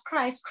Jesus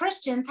Christ,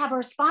 Christians have a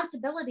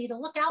responsibility to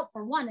look out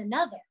for one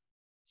another.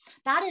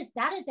 That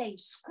is a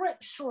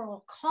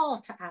scriptural call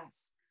to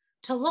us,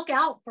 to look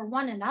out for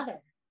one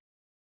another,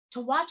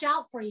 to watch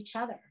out for each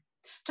other,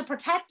 to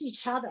protect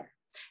each other,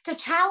 to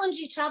challenge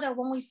each other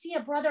when we see a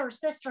brother or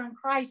sister in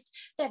Christ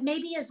that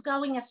maybe is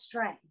going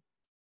astray,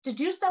 to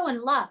do so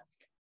in love,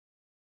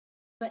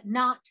 but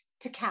not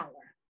to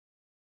cower.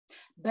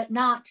 But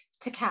not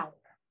to cower.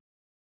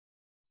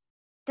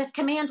 This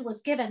command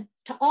was given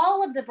to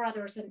all of the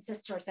brothers and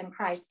sisters in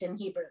Christ in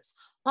Hebrews,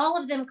 all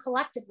of them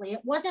collectively.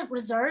 It wasn't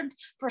reserved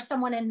for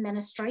someone in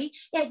ministry.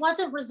 It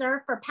wasn't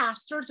reserved for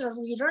pastors or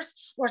leaders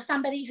or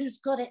somebody who's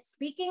good at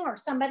speaking or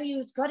somebody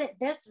who's good at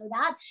this or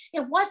that.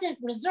 It wasn't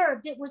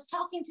reserved. It was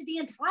talking to the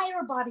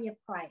entire body of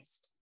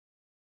Christ.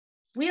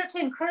 We are to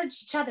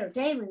encourage each other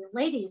daily.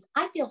 Ladies,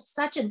 I feel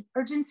such an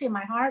urgency in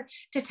my heart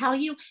to tell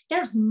you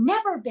there's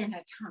never been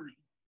a time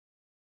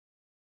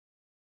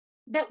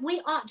that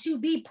we ought to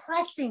be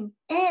pressing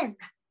in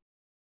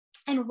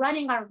and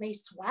running our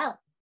race well,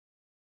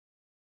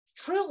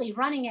 truly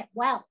running it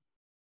well,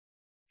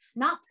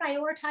 not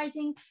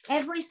prioritizing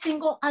every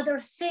single other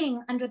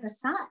thing under the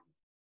sun,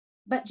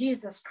 but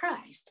Jesus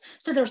Christ.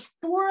 So there's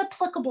 4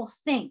 applicable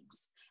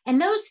things. And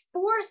those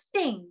 4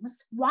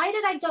 things, why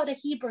did I go to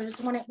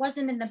Hebrews when it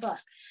wasn't in the book?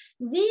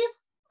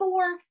 These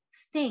 4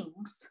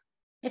 things,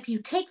 if you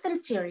take them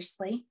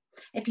seriously,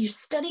 if you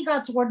study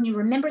God's word and you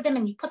remember them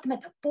and you put them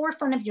at the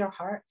forefront of your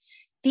heart,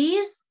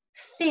 these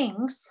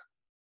things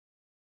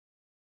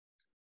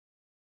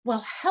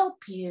will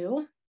help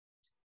you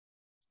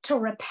to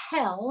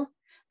repel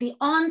the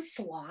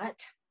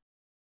onslaught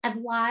of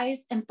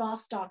lies and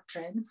false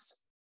doctrines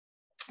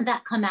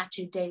that come at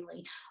you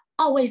daily.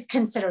 Always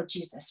consider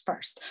Jesus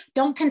first.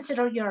 Don't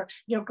consider your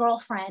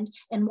girlfriend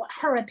and what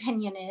her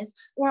opinion is,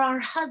 or our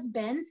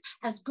husbands,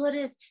 as good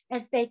as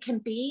they can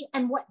be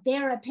and what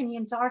their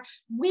opinions are.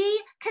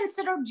 We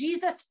consider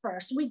Jesus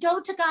first. We go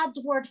to God's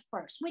word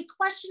first. We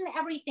question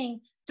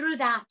everything through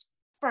that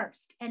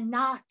first and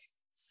not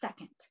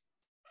second.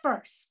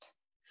 First,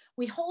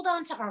 we hold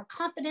on to our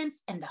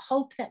confidence and the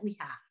hope that we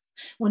have.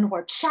 When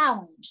we're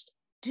challenged,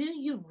 do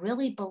you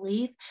really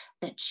believe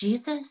that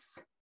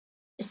Jesus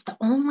is the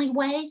only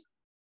way?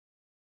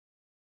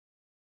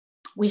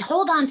 We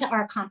hold on to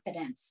our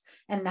confidence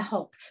and the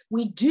hope.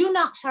 We do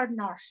not harden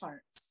our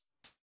hearts.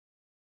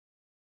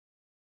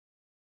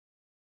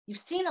 You've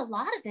seen a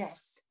lot of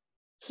this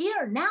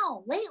here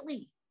now,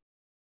 lately.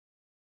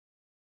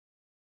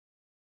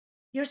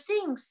 You're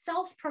seeing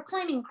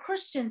self-proclaiming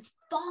Christians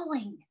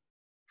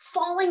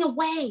falling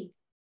away,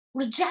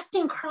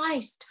 rejecting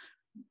Christ,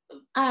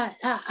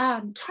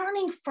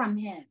 turning from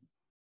him.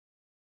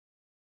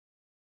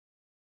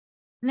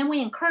 And then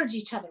we encourage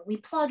each other. We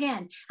plug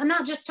in. I'm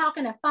not just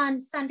talking a fun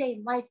Sunday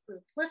life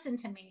group. Listen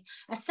to me,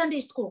 a Sunday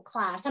school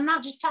class. I'm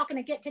not just talking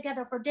to get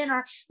together for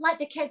dinner, let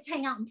the kids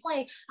hang out and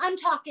play. I'm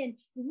talking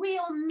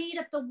real meat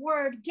of the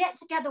word, get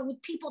together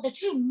with people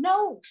that you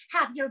know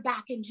have your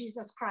back in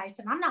Jesus Christ.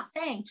 And I'm not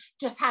saying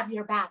just have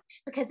your back,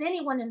 because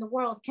anyone in the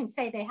world can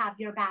say they have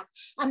your back.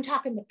 I'm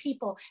talking the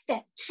people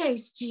that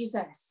chase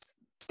Jesus,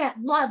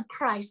 that love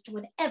Christ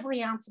with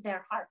every ounce of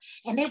their heart,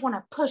 and they want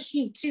to push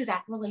you to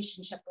that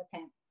relationship with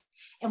him.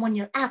 And when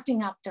you're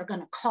acting up, they're going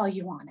to call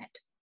you on it.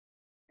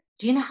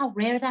 Do you know how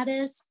rare that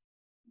is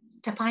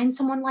to find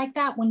someone like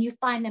that? When you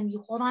find them,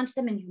 you hold on to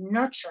them and you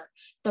nurture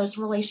those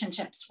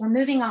relationships. We're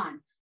moving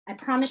on. I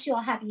promise you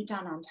I'll have you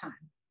done on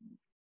time.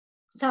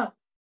 So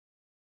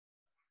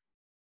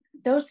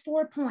those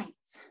 4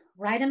 points,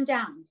 write them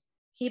down.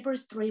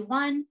 Hebrews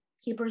 3:1,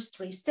 Hebrews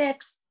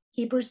 3:6,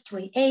 Hebrews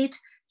 3:8,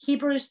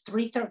 Hebrews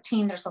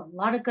 3:13. There's a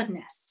lot of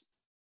goodness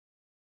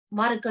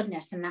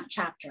in that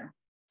chapter.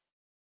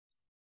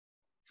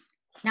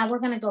 Now we're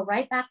going to go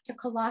right back to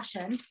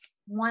Colossians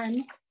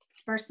 1,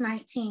 verse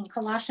 19.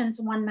 Colossians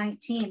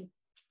 1:19.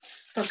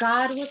 For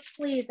God was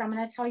pleased, I'm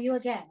going to tell you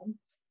again.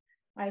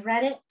 I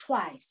read it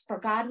twice. For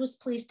God was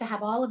pleased to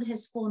have all of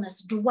his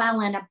fullness dwell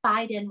in,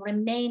 abide in,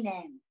 remain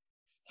in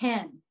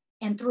him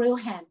and through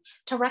him,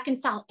 to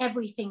reconcile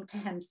everything to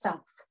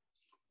himself,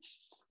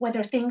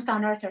 whether things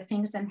on earth or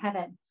things in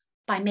heaven,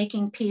 by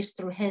making peace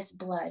through his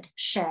blood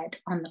shed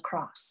on the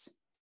cross.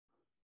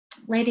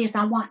 Ladies,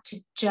 I want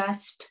to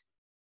just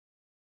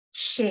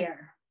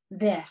share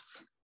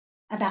this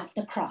about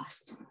the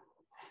cross.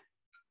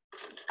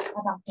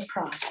 About the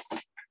cross.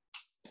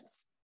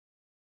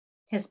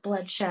 His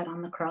blood shed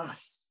on the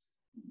cross.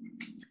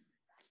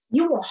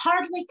 You will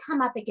hardly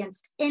come up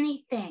against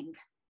anything.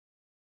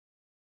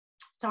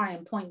 Sorry,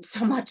 I'm pointing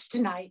so much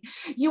tonight.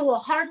 You will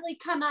hardly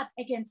come up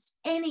against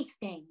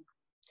anything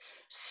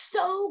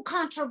so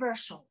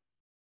controversial,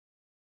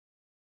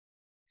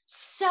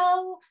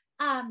 so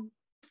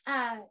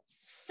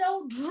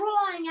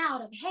drawing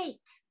out of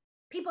hate.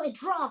 People, it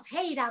draws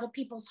hate out of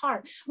people's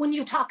heart when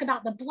you talk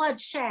about the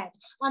bloodshed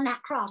on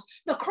that cross.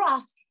 The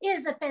cross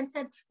is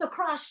offensive. The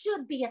cross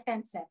should be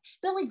offensive.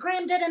 Billy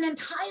Graham did an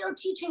entire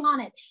teaching on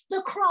it.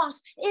 The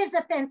cross is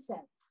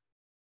offensive.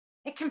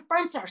 It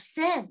confronts our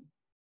sin.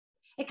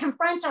 It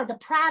confronts our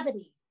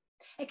depravity.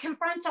 It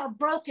confronts our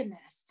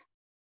brokenness.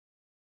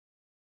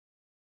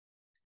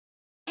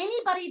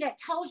 Anybody that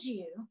tells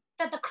you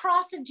that the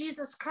cross of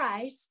Jesus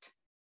Christ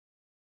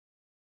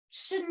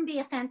shouldn't be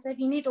offensive,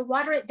 you need to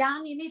water it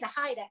down, you need to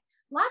hide it.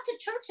 Lots of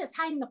churches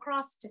hiding the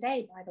cross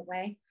today, by the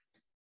way.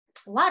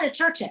 A lot of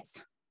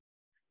churches.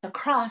 The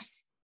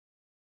cross,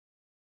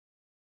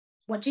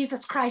 what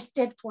Jesus Christ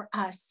did for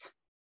us,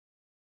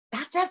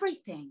 that's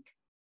everything.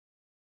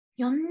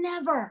 You'll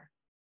never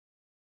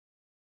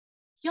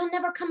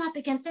come up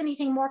against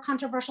anything more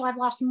controversial. I've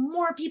lost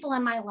more people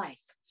in my life.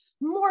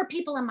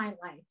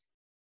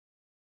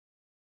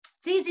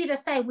 It's easy to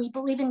say we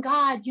believe in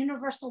God,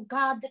 universal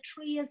God, the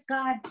tree is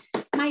God,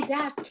 my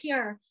desk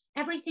here,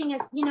 everything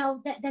is,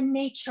 the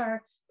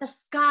nature, the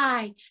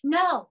sky.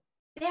 No,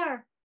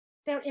 there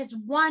is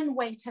one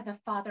way to the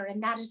Father,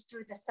 and that is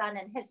through the Son,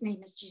 and his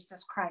name is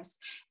Jesus Christ.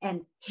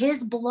 And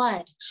his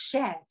blood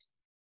shed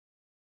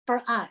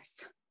for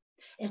us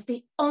is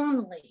the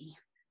only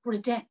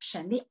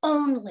redemption.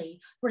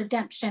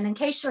 In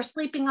case you're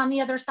sleeping on the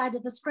other side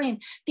of the screen,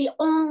 the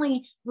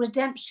only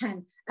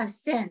redemption of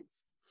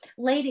sins.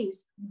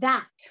 Ladies,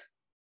 that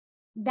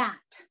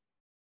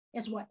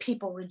is what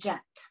people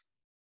reject.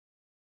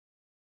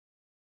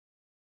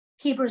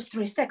 Hebrews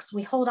 3:6,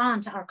 we hold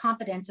on to our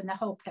confidence in the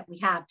hope that we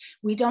have.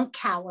 We don't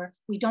cower,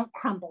 we don't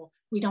crumble,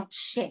 we don't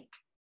shake.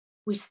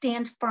 We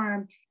stand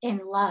firm in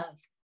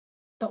love,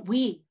 but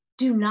we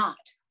do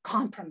not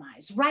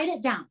compromise. Write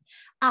it down.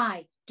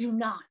 I do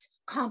not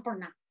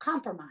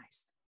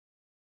compromise.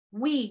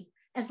 We,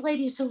 as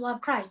ladies who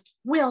love Christ,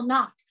 will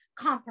not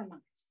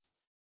compromise.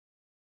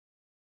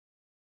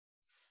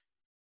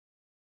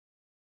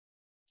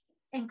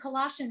 In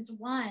Colossians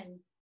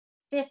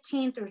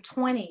 1:15 through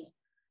 20,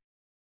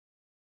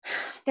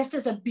 this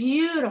is a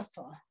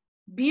beautiful,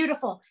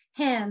 beautiful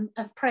hymn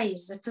of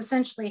praise. It's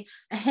essentially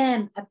a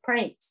hymn of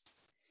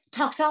praise. It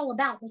talks all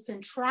about the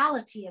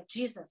centrality of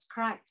Jesus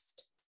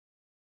Christ,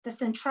 the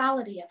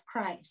centrality of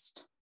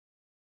Christ.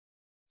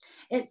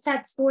 It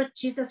sets forth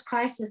Jesus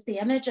Christ as the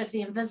image of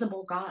the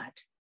invisible God.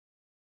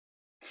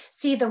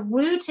 See, the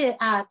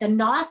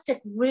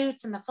Gnostic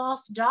roots and the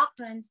false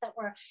doctrines that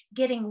were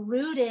getting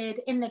rooted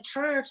in the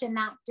church in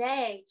that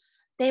day,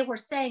 they were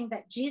saying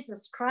that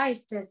Jesus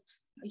Christ is,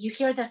 you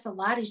hear this a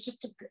lot,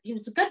 he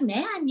was a good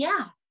man,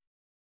 yeah.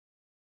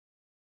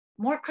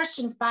 More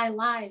Christians buy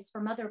lies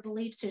from other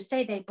beliefs who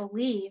say they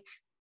believe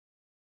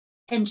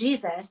in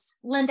Jesus.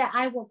 Linda,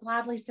 I will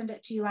gladly send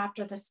it to you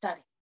after the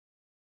study.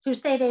 Who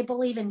say they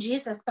believe in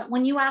Jesus, but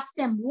when you ask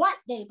them what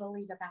they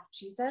believe about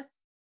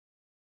Jesus,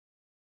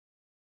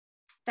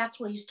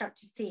 that's where you start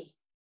to see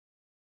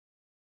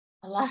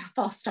a lot of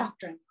false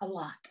doctrine, a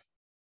lot.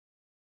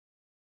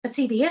 But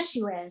see, the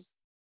issue is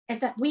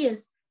that we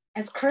as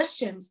as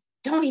Christians,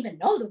 don't even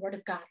know the word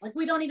of God. Like,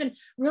 we don't even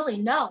really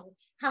know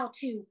how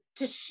to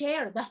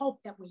share the hope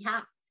that we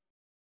have.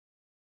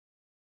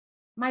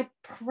 My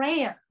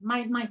prayer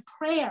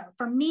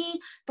for me,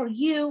 for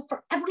you,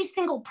 for every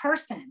single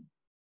person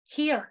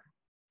here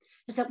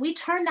is that we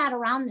turn that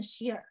around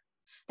this year,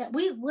 that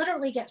we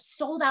literally get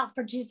sold out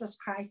for Jesus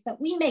Christ,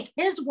 that we make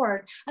his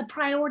word a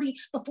priority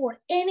before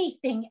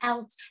anything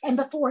else and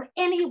before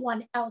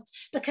anyone else,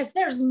 because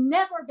there's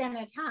never been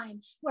a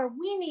time where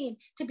we need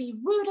to be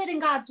rooted in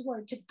God's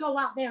word to go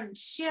out there and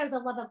share the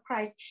love of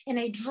Christ in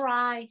a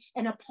dry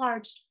and a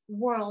parched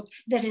world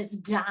that is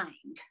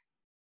dying.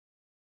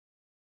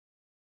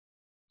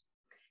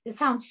 It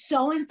sounds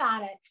so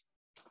emphatic,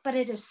 but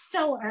it is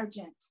so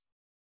urgent.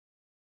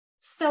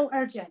 So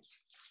urgent.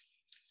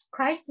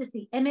 Christ is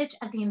the image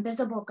of the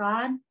invisible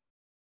God.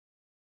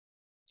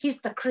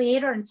 He's the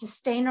creator and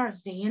sustainer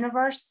of the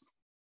universe.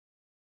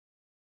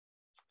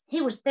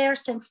 He was there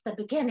since the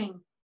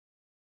beginning.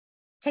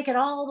 Take it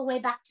all the way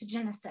back to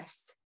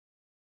Genesis.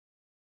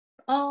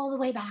 All the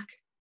way back.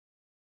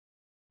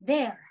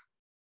 There.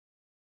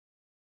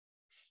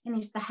 And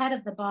he's the head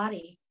of the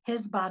body,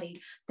 his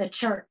body, the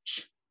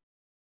church.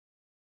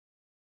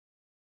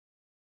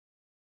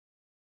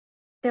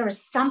 There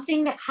is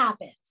something that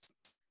happens.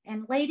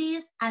 And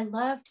ladies, I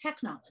love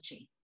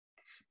technology.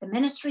 The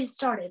ministry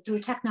started through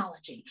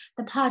technology.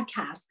 The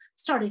podcast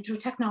started through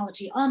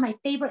technology. All my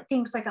favorite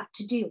things I got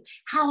to do,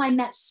 how I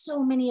met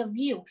so many of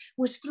you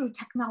was through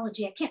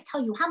technology. I can't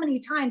tell you how many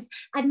times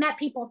I've met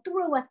people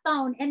through a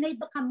phone and they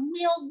become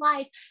real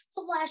life,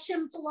 flesh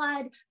and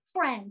blood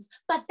friends.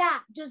 But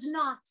that does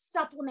not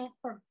supplement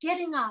for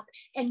getting up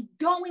and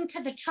going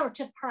to the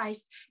church of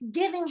Christ,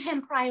 giving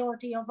him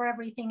priority over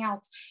everything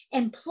else,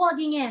 and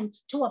plugging in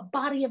to a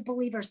body of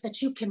believers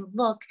that you can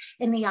look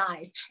in the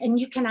eyes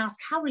and you can ask,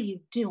 how are you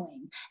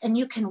doing? And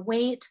you can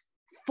wait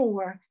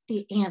for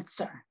the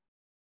answer.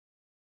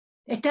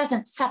 It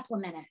doesn't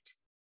supplement it.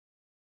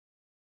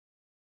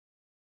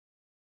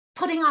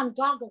 Putting on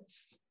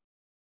goggles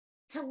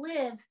to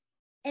live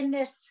in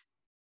this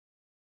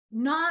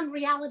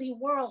non-reality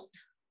world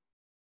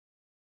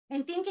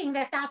and thinking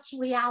that that's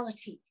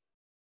reality.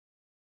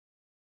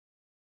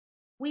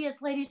 We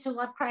as ladies who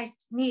love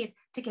Christ need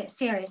to get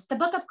serious. The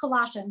book of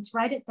Colossians,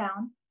 write it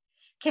down,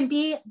 can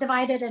be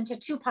divided into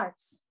two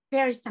parts.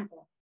 Very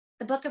simple.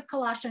 The book of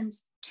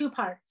Colossians, two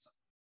parts.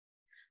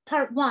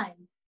 Part 1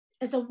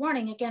 is a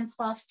warning against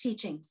false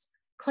teachings,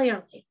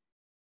 clearly.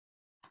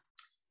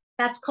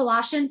 That's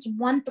Colossians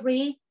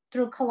 1:3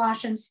 through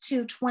Colossians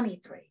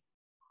 2:23.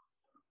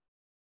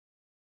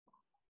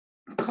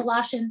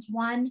 Colossians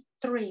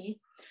 1:3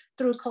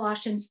 through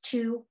Colossians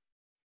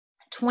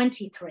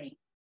 2:23.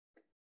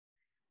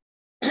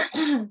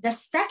 The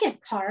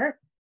second part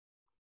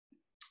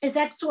is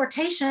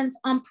exhortations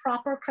on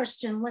proper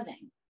Christian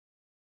living.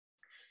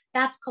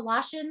 That's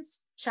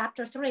Colossians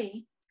chapter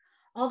 3,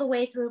 all the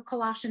way through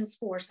Colossians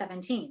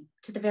 4:17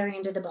 to the very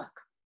end of the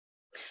book.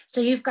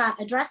 So you've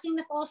got addressing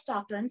the false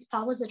doctrines.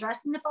 Paul was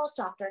addressing the false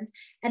doctrines,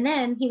 and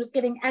then he was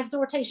giving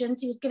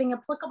exhortations. He was giving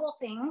applicable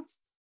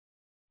things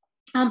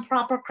on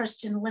proper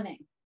Christian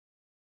living.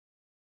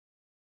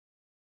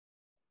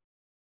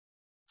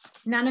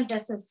 None of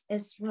this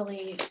is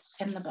really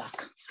in the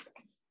book.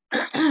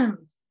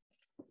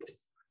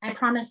 I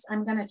promise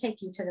I'm going to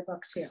take you to the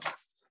book too.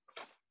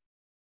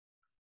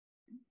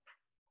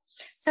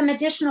 Some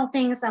additional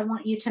things I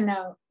want you to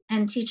know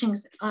and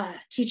teachings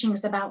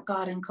about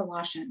God in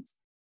Colossians.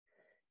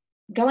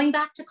 Going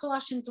back to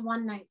Colossians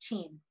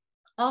 1:19,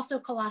 also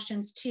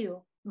Colossians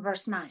 2,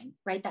 verse 9.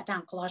 Write that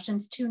down,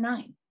 Colossians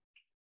 2:9.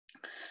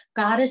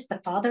 God is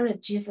the Father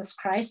of Jesus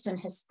Christ, and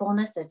his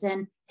fullness is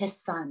in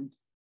his Son.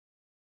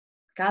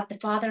 God the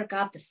Father,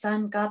 God the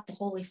Son, God the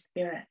Holy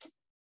Spirit.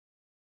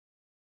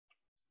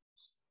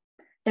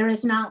 There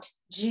is not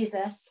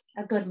Jesus,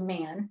 a good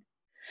man,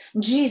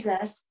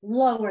 Jesus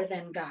lower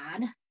than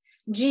God,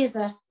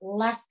 Jesus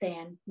less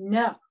than.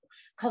 No.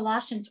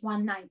 Colossians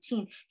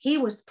 1:19, he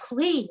was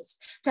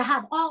pleased to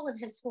have all of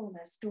his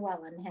fullness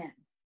dwell in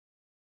him.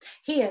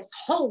 He is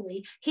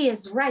holy, he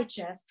is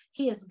righteous,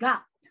 he is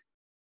God.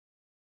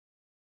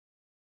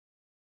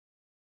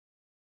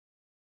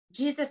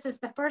 Jesus is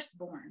the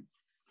firstborn,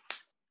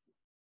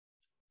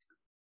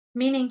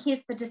 meaning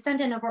he's the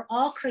descendant over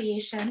all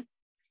creation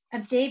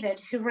of David,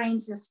 who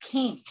reigns as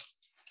king.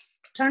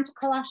 Turn to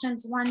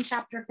Colossians 1,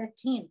 chapter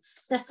 15,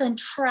 the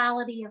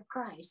centrality of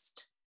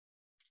Christ.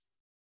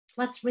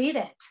 Let's read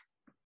it.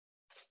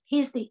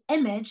 He's the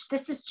image,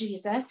 this is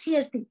Jesus, he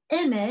is the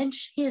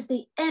image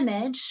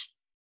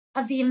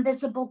of the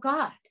invisible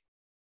God,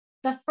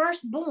 the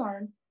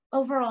firstborn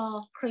over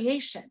all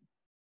creation.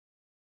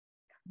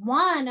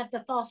 One of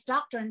the false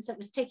doctrines that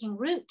was taking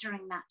root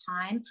during that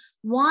time,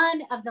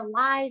 one of the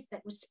lies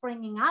that was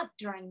springing up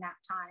during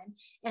that time,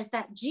 is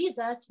that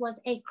Jesus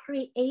was a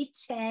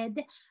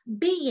created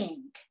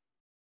being.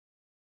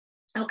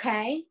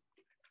 Okay?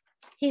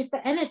 He's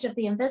the image of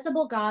the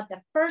invisible God,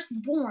 the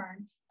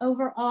firstborn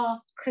over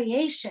all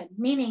creation,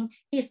 meaning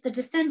he's the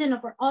descendant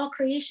over all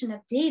creation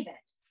of David,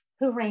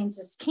 who reigns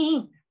as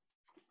king.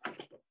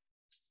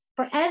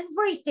 For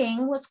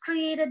everything was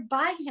created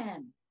by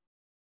him.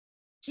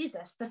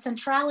 Jesus, the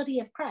centrality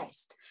of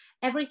Christ.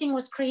 Everything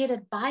was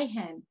created by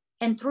him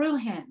and through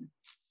him.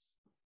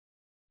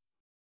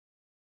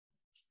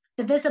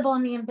 The visible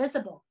and the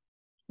invisible,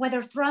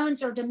 whether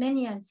thrones or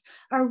dominions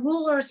or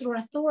rulers or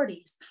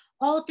authorities,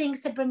 all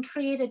things have been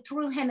created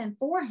through him and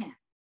for him.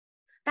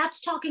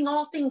 That's talking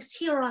all things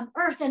here on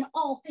earth and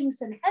all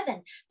things in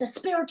heaven, the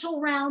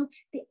spiritual realm,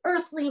 the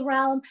earthly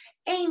realm,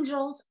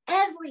 angels,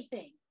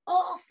 everything,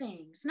 all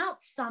things,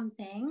 not some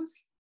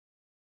things.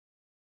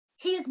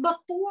 He is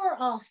before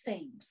all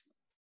things.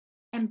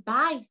 And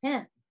by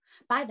him,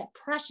 by the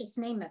precious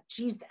name of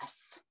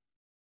Jesus,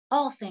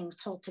 all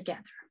things hold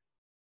together.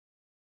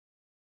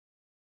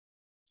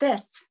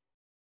 This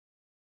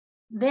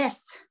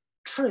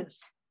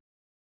truth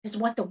is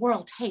what the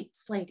world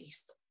hates,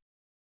 ladies.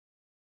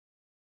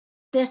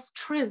 This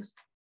truth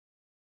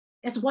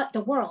is what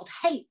the world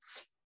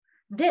hates.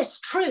 This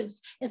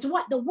truth is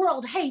what the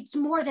world hates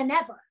more than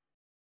ever.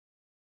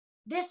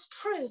 This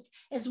truth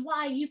is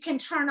why you can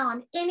turn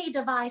on any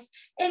device,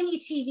 any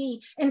TV,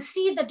 and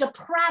see the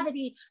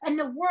depravity and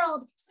the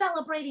world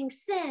celebrating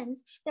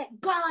sins that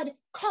God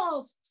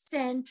calls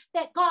sin,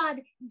 that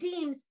God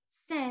deems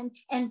sin,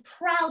 and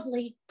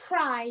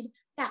pride,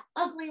 that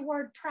ugly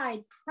word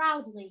pride,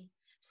 proudly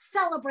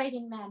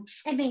celebrating them.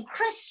 And then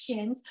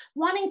Christians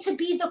wanting to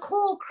be the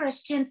cool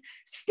Christians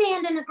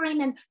stand in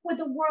agreement with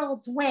the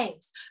world's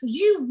ways.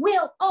 You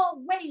will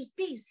always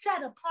be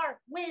set apart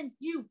when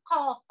you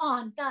call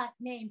on the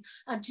name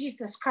of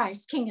Jesus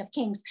Christ, King of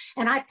Kings.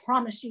 And I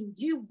promise you,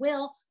 you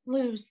will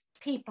lose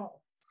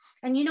people.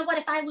 And you know what?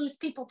 If I lose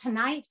people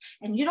tonight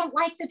and you don't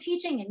like the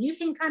teaching and you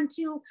think I'm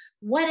too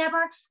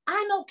whatever,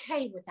 I'm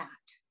okay with that.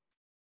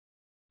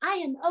 I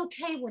am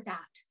okay with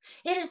that.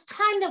 It is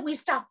time that we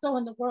stop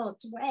going the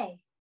world's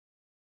way.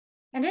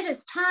 And it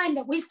is time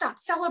that we stop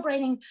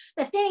celebrating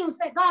the things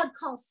that God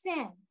calls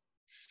sin.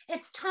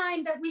 It's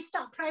time that we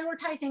stop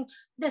prioritizing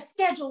the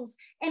schedules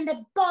and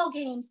the ball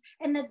games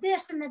and the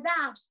this and the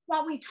that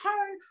while we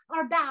turn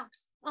our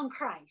backs on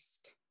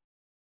Christ.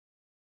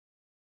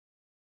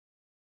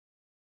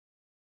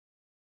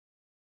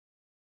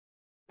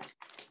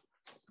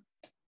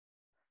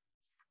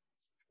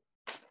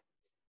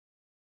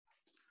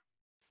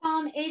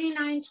 Psalm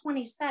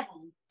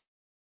 89:27.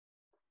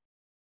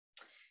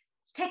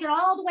 Take it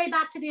all the way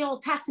back to the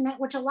Old Testament,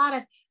 which a lot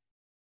of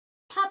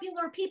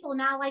popular people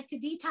now like to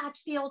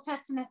detach the Old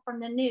Testament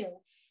from the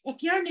New.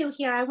 If you're new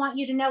here, I want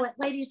you to know at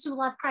Ladies Who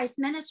Love Christ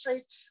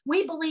Ministries,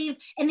 we believe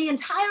in the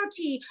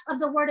entirety of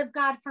the Word of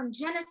God from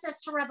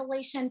Genesis to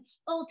Revelation,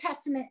 Old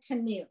Testament to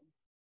New.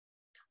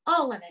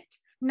 All of it,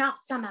 not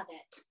some of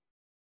it.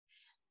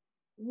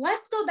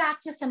 Let's go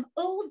back to some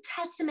Old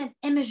Testament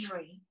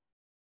imagery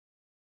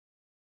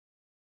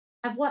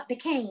of what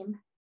became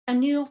a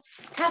New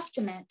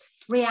Testament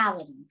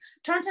reality.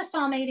 Turn to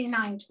Psalm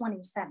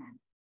 89:27.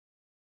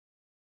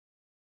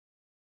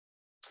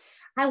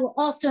 I will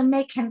also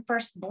make him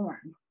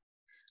firstborn,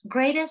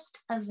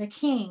 greatest of the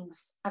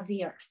kings of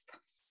the earth.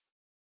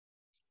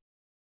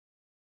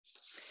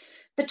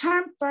 The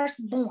term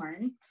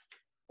firstborn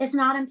is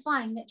not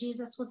implying that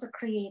Jesus was a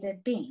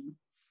created being,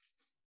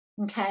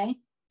 okay?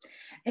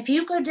 If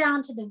you go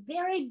down to the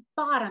very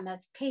bottom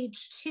of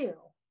page 2,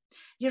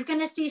 you're going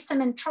to see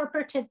some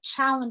interpretive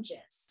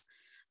challenges.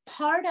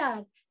 Part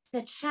of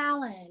the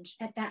challenge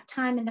at that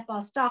time in the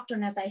false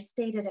doctrine, as I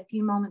stated a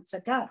few moments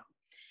ago,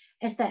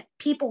 is that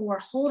people were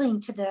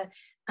holding to the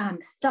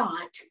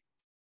thought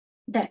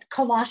that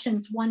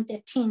Colossians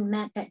 1:15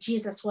 meant that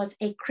Jesus was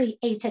a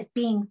created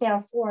being,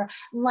 therefore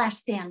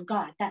less than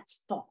God.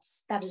 That's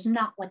false. That is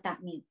not what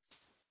that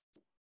means.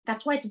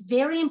 That's why it's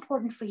very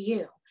important for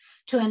you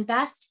to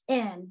invest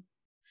in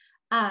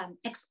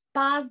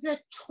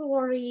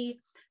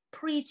expository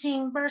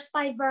preaching, verse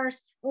by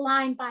verse,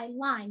 line by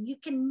line. You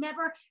can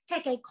never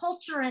take a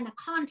culture and a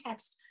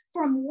context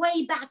from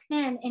way back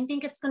then and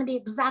think it's going to be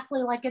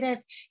exactly like it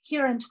is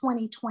here in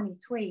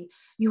 2023.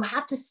 You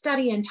have to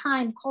study in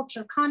time,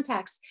 culture,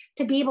 context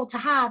to be able to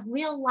have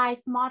real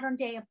life, modern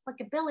day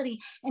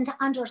applicability and to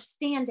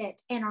understand it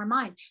in our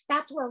mind.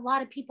 That's where a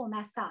lot of people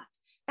mess up.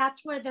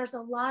 That's where there's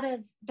a lot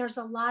of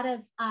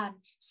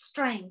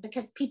strain,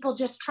 because people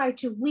just try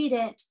to read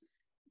it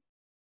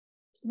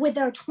with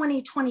their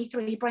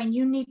 2023 brain.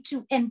 You need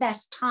to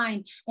invest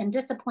time and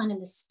discipline in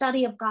the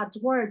study of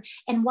God's word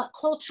and what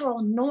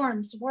cultural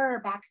norms were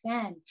back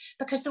then,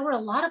 because there were a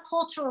lot of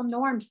cultural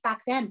norms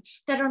back then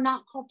that are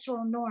not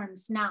cultural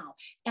norms now,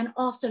 and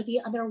also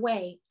the other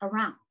way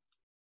around.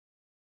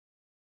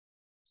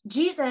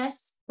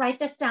 Jesus, write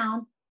this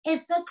down,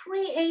 is the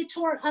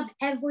creator of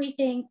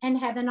everything in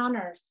heaven on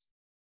earth,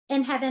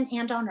 in heaven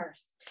and on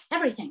earth,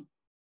 everything,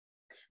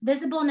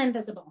 visible and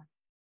invisible.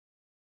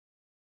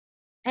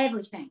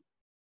 Everything.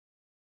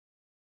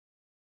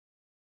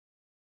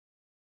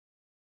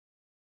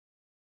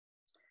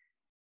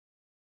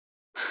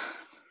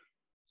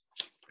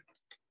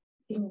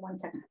 Give me 1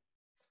 second.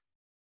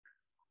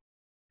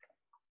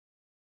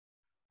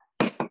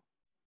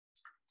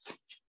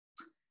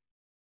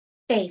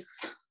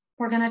 Faith.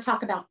 we're going to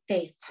talk about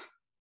faith.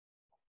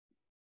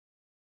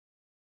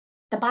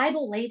 The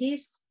Bible,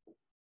 ladies,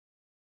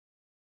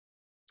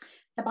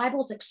 the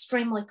Bible is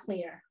extremely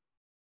clear.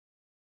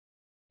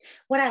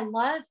 What I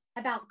love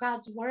about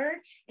God's word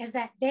is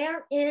that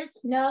there is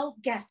no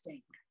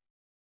guessing.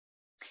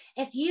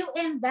 If you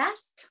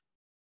invest,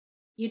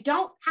 you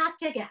don't have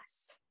to guess.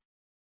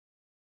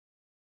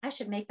 I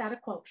should make that a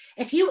quote.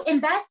 If you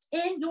invest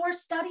in your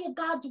study of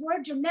God's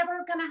word, you're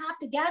never going to have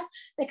to guess,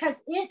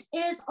 because it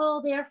is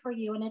all there for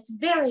you. And it's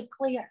very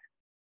clear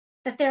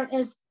that there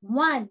is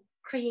one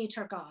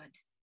creator God.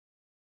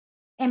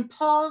 And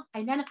Paul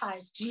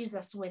identifies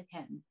Jesus with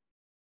him.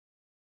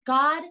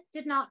 God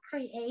did not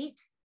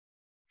create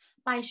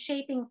by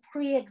shaping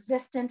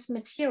pre-existent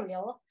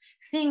material,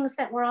 things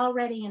that were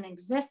already in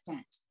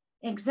existence.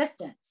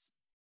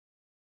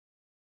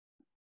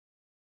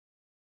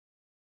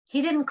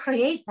 He didn't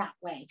create that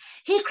way.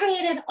 He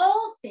created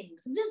all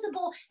things,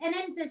 visible and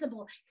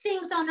invisible,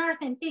 things on earth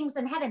and things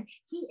in heaven.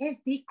 He is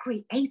the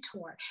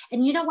creator.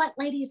 And you know what,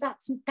 ladies,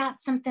 that's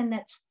something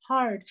that's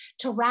hard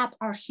to wrap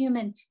our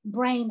human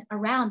brain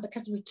around,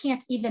 because we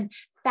can't even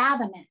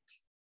fathom it.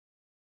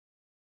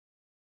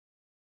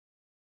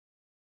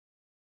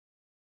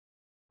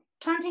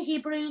 Turn to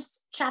Hebrews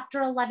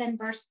chapter 11,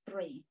 verse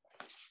 3.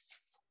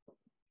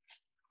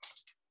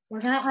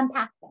 We're going to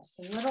unpack this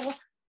a little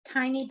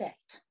tiny bit.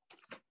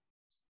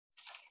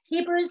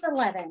 Hebrews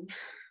 11,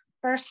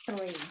 verse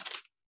 3.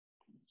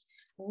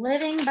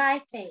 Living by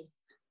faith.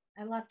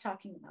 I love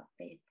talking about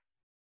faith.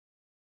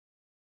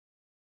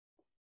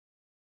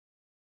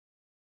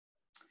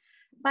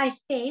 By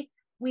faith,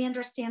 we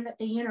understand that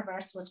the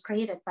universe was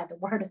created by the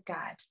word of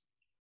God,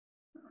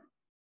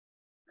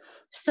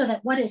 so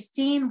that what is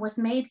seen was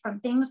made from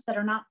things that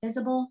are not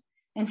visible,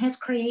 and his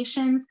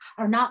creations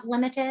are not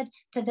limited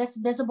to this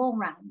visible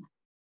realm.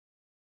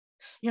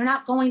 You're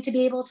not going to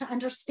be able to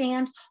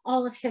understand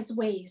all of his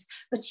ways,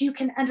 but you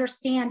can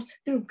understand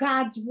through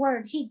God's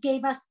word. He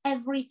gave us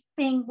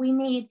everything we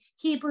need.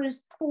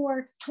 Hebrews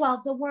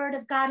 4:12, the word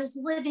of God is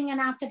living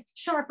and active,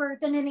 sharper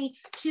than any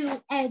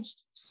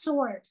two-edged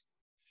sword.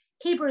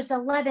 Hebrews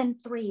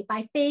 11:3,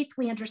 by faith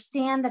we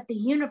understand that the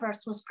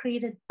universe was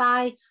created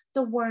by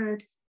the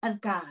word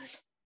of God,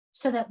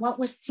 so that what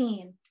was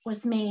seen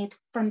was made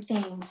from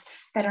things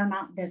that are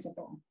not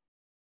visible.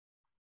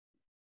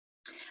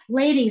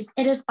 Ladies,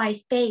 it is by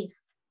faith.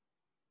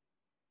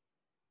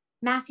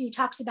 Matthew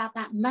talks about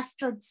that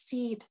mustard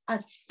seed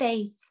of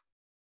faith.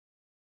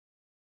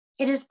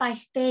 It is by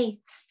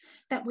faith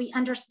that we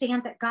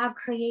understand that God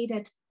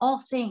created all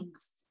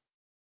things,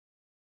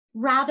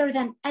 rather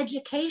than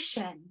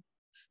education.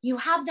 You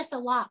have this a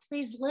lot.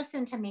 Please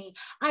listen to me.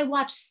 I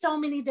watch so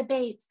many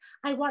debates.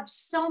 I watch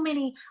so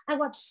many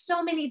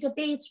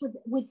debates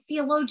with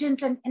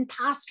theologians and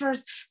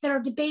pastors that are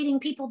debating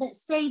people that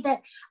say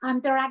that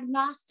they're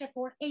agnostic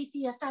or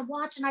atheist. I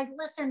watch and I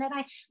listen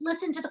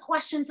to the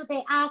questions that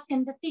they ask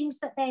and the things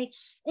that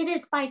it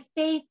is by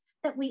faith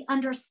that we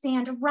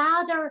understand,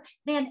 rather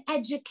than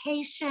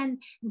education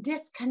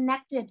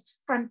disconnected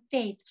from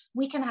faith.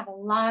 We can have a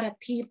lot of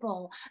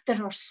people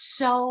that are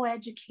so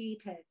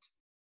educated,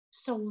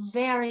 so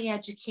very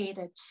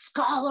educated,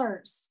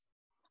 scholars,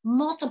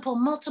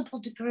 multiple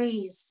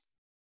degrees,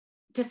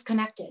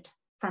 disconnected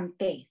from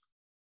faith.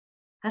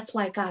 That's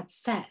why God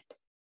said,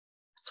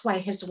 that's why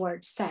his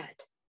word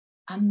said,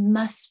 a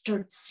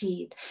mustard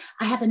seed.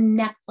 I have a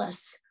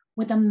necklace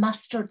with a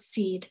mustard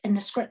seed in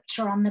the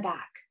scripture on the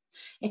back.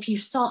 If you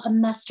saw a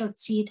mustard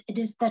seed, it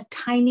is the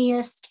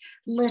tiniest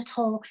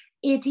little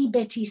itty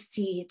bitty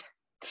seed,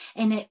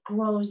 and it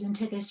grows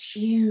into this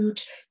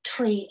huge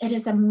tree. It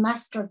is a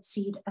mustard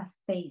seed of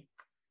faith.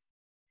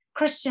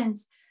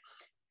 Christians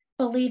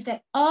believe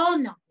that all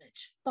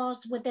knowledge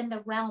falls within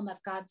the realm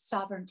of God's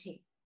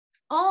sovereignty.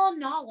 All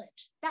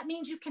knowledge. That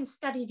means you can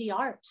study the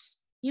arts.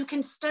 You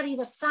can study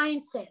the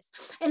sciences.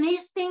 And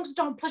these things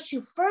don't push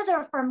you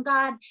further from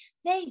God.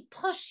 They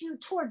push you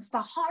towards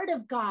the heart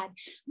of God.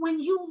 When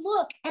you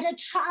look at a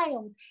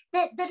child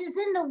that is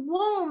in the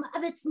womb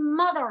of its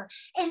mother,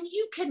 and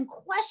you can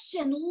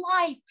question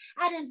life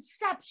at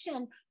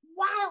inception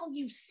while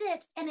you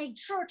sit in a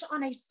church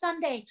on a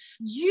Sunday,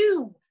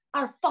 you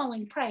are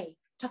falling prey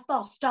to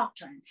false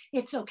doctrine.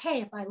 It's okay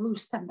if I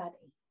lose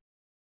somebody.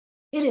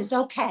 It is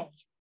okay.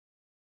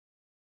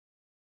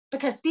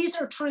 Because these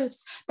are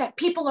truths that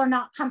people are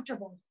not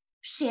comfortable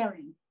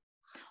sharing.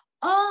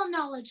 All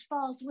knowledge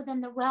falls within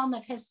the realm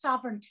of his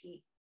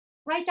sovereignty.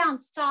 Write down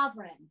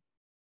sovereign.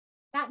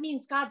 That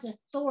means God's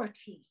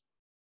authority.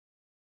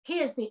 He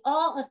is the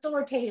all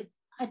authoritative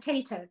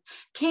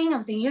king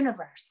of the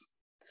universe.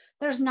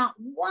 There's not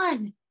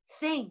one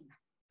thing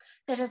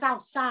that is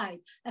outside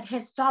of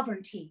his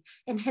sovereignty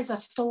and his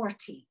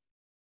authority.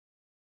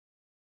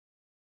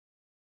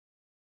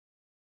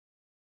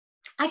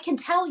 I can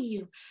tell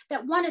you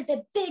that one of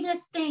the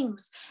biggest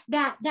things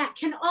that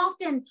can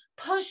often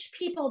push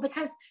people,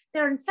 because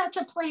they're in such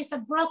a place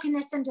of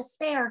brokenness and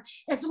despair,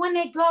 is when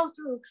they go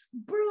through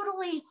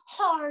brutally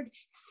hard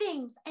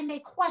things and they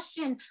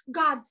question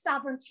God's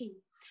sovereignty.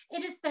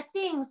 It is the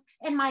things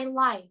in my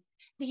life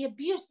the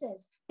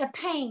abuses, the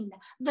pain,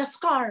 the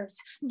scars,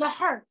 the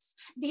hurts,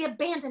 the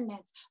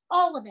abandonments,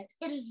 all of it.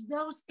 It is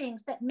those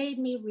things that made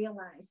me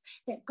realize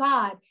that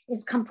God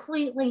is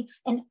completely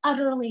and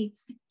utterly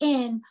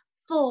in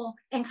full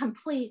and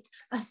complete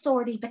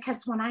authority.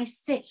 Because when I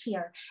sit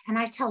here and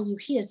I tell you,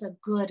 he is a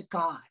good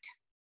God.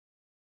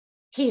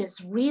 He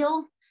is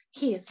real.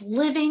 He is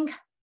living.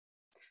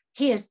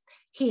 He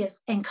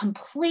is in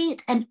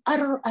complete and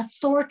utter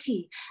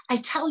authority. I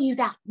tell you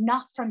that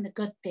not from the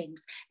good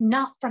things,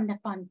 not from the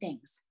fun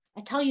things.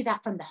 I tell you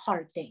that from the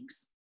hard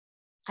things.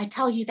 I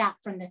tell you that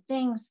from the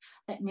things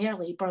that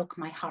nearly broke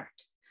my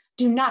heart.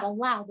 Do not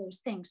allow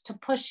those things to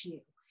push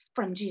you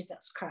from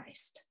Jesus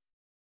Christ.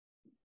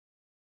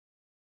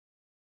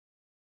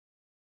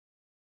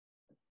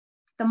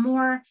 The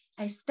more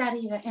I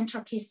study the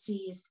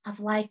intricacies of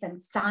life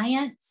and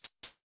science,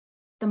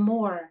 the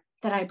more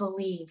that I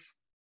believe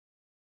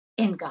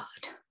in God.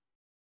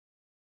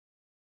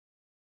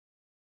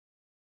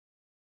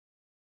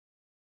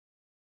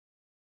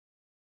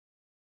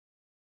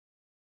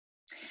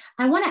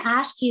 I want to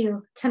ask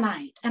you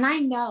tonight, and I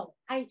know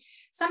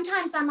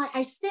sometimes I'm like,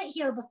 I sit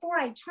here before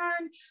I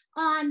turn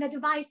on the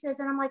devices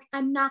and I'm like,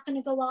 I'm not going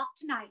to go off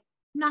tonight.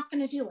 I'm not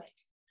going to do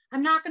it.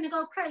 I'm not going to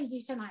go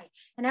crazy tonight.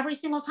 And every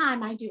single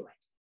time I do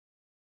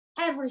it.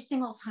 Every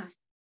single time.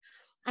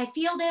 I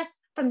feel this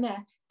from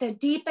the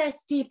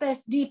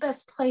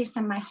deepest place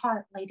in my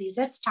heart, ladies.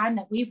 It's time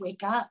that we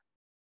wake up.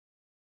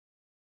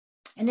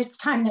 And it's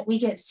time that we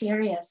get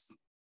serious.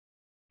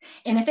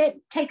 And if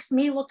it takes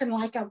me looking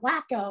like a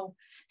wacko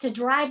to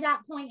drive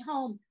that point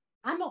home,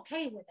 I'm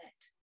okay with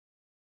it.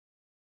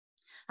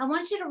 I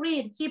want you to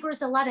read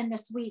Hebrews 11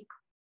 this week.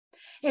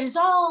 It is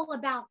all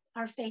about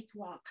our faith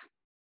walk.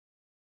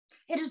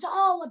 It is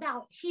all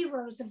about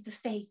heroes of the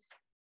faith.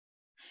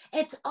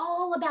 It's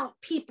all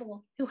about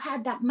people who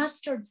had that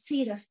mustard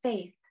seed of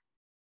faith,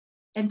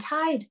 and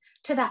tied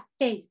to that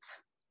faith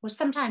was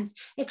sometimes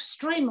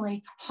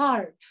extremely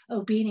hard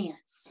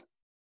obedience.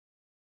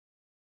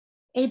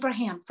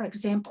 Abraham, for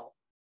example.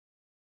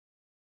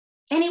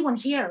 Anyone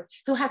here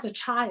who has a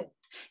child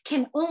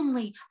can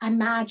only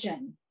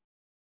imagine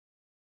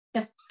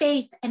the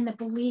faith and the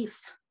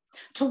belief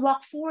to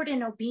walk forward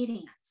in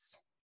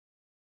obedience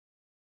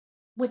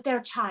with their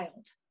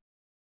child.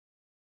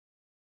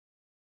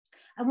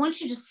 I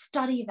want you to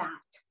study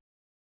that,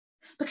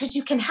 because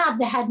you can have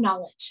the head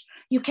knowledge.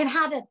 You can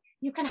have it.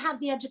 You can have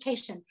the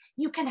education.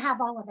 You can have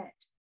all of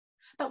it.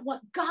 But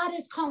what God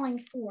is calling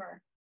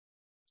for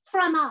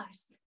from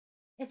us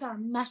is our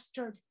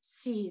mustard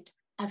seed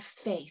of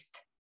faith,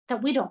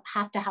 that we don't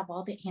have to have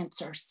all the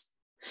answers,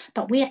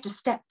 but we have to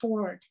step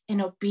forward in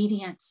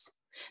obedience,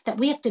 that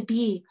we have to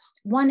be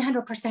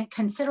 100%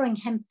 considering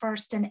him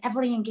first in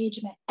every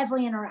engagement,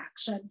 every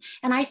interaction.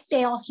 And I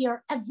fail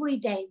here every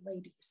day,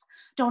 ladies.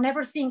 Don't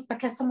ever think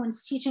because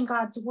someone's teaching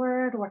God's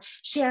word or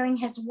sharing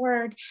his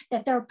word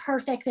that they're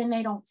perfect and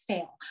they don't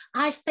fail.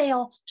 I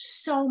fail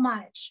so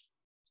much.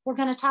 We're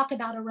going to talk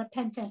about a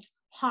repentant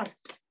heart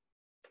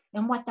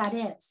and what that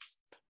is.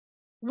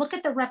 Look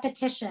at the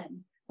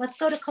repetition. Let's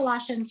go to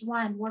Colossians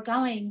 1. We're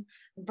going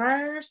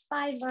verse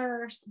by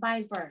verse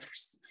by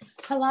verse.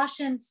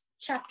 Colossians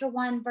chapter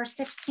 1, verse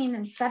 16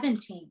 and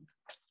 17.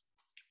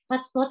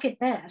 Let's look at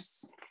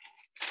this.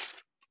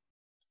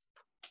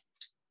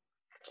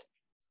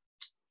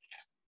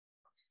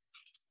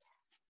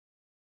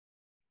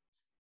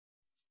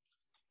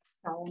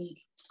 Oh,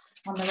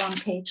 on the wrong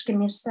page. Give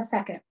me just a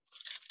second.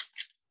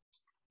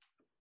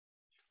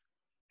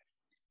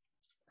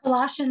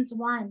 Colossians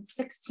 1,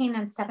 16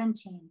 and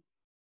 17.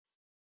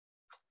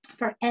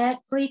 For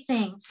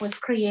everything was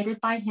created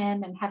by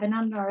him in heaven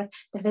and earth,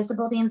 the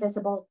visible, the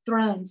invisible,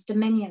 thrones,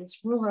 dominions,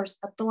 rulers,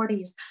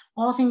 authorities.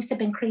 All things have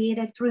been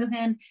created through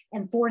him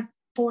and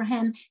for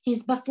him.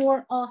 He's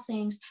before all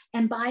things,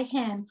 and by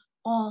him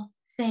all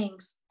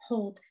things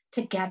hold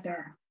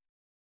together.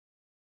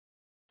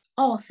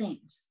 All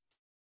things.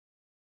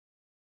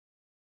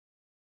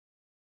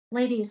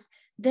 Ladies,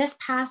 this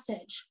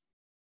passage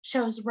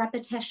shows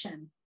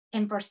repetition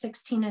in verse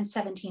 16 and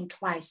 17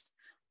 twice.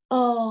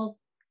 All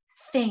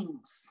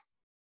things.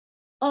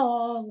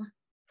 All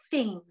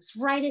things.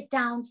 Write it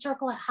down,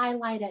 circle it,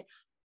 highlight it.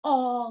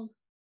 All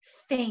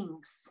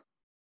things.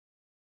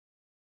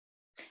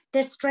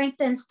 This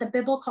strengthens the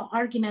biblical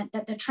argument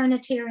that the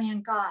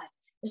Trinitarian God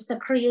is the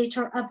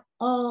creator of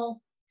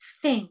all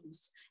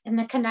things and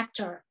the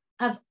connector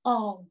of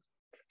all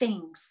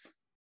things.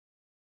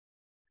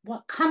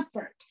 What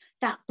comfort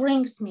that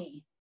brings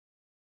me.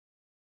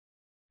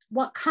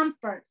 What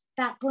comfort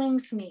that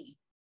brings me.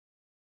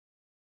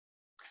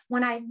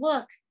 When I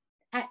look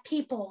at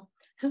people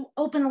who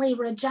openly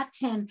reject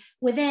him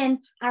within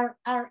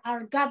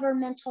our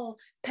governmental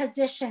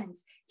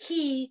positions,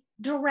 he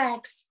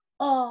directs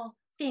all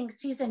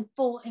things. He's in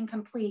full and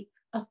complete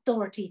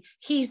authority.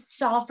 He's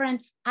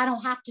sovereign. I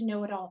don't have to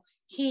know it all.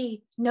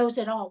 He knows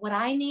it all. What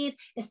I need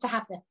is to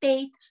have the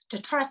faith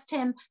to trust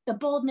him, the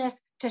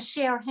boldness to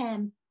share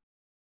him,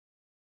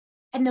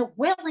 and the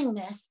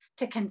willingness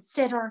to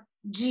consider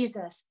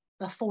Jesus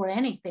before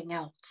anything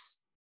else.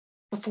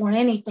 before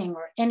anything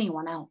or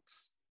anyone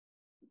else.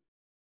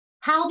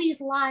 How these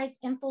lies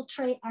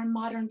infiltrate our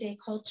modern day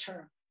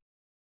culture.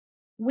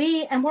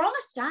 We're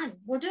almost done.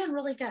 We're doing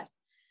really good.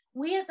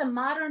 We as a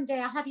modern day,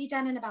 I'll have you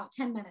done in about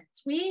 10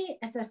 minutes. We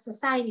as a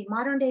society,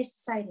 modern day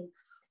society,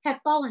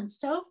 have fallen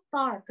so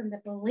far from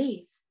the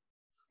belief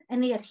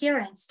and the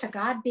adherence to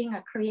God being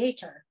a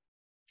creator,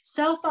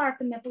 so far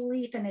from the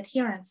belief and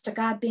adherence to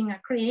God being a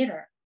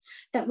creator,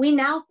 that we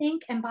now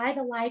think and buy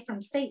the lie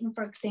from Satan,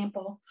 for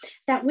example,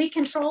 that we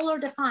control or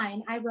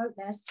define, I wrote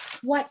this,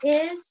 what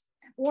is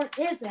or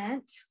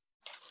isn't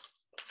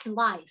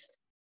life.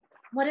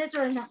 What is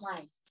or isn't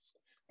life?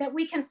 That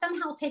we can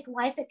somehow take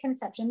life at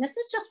conception. This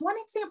is just one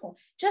example,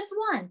 just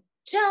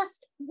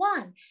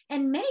one.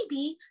 And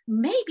maybe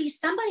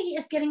somebody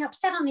is getting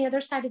upset on the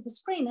other side of the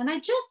screen. And I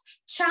just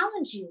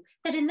challenge you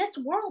that in this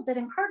world that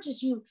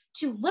encourages you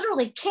to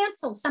literally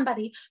cancel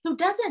somebody who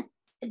doesn't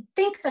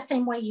think the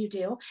same way you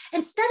do,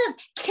 instead of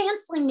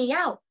canceling me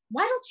out,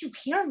 why don't you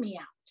hear me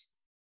out?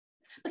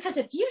 Because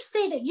if you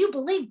say that you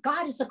believe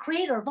God is the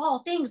creator of all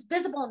things,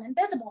 visible and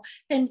invisible,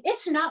 then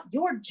it's not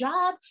your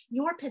job,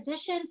 your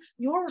position,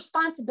 your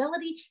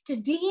responsibility to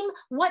deem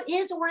what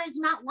is or is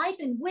not life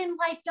and when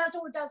life does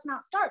or does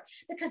not start.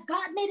 Because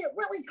God made it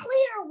really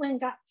clear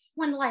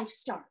when life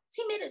starts.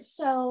 He made it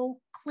so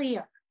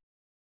clear.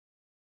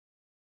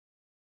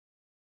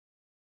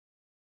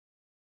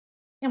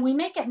 And we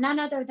make it none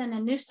other than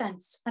a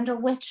nuisance under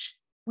which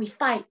we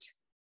fight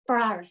for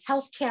our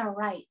healthcare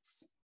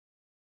rights.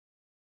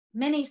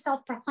 Many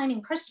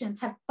self-proclaiming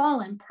Christians have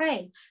fallen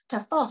prey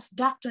to false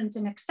doctrines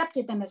and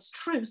accepted them as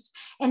truth.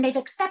 And they've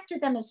accepted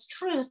them as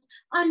truth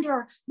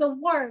under the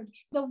word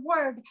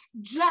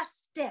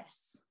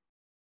justice.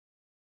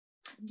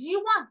 Do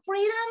you want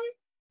freedom?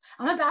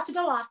 I'm about to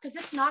go off because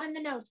it's not in the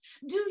notes.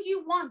 Do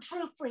you want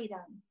true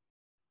freedom?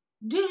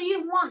 Do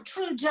you want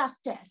true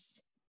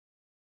justice?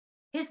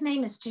 His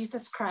name is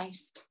Jesus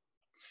Christ,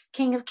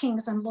 King of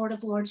Kings and Lord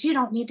of Lords. You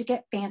don't need to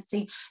get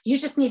fancy. You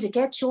just need to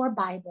get your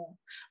Bible,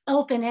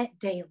 open it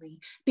daily,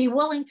 be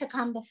willing to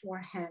come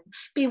before him,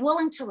 be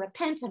willing to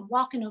repent and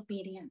walk in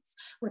obedience.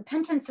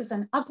 Repentance is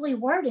an ugly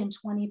word in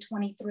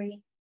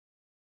 2023.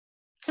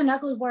 It's an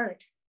ugly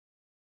word.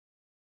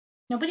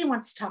 Nobody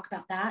wants to talk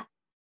about that.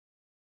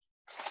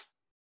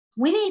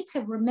 We need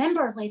to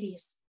remember,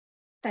 ladies,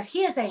 that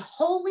he is a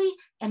holy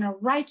and a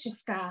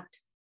righteous God.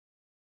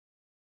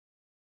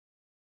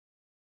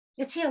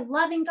 Is he a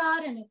loving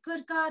God and a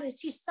good God? Is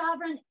he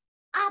sovereign?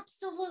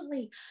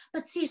 Absolutely.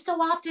 But see, so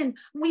often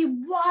we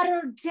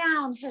water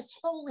down his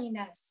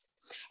holiness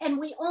and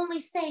we only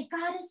say,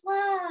 God is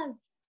love.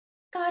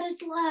 God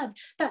is love.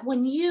 But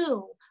when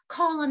you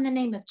call on the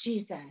name of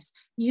Jesus,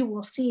 you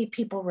will see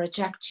people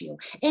reject you.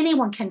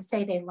 Anyone can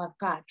say they love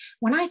God.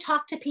 When I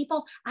talk to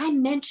people, I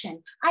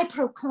mention, I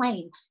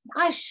proclaim,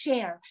 I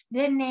share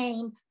the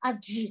name of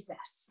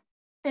Jesus,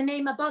 the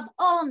name above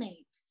all names,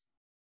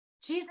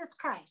 Jesus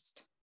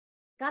Christ.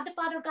 God the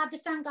Father, God the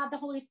Son, God the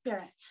Holy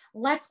Spirit.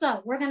 Let's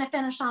go. We're going to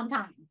finish on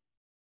time.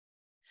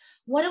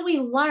 What do we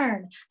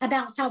learn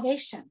about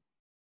salvation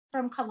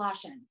from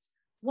Colossians?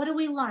 What do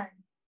we learn?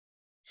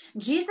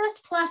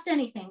 Jesus plus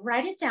anything.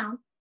 Write it down.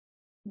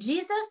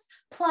 Jesus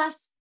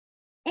plus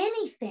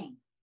anything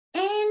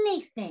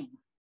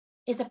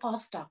is a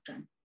false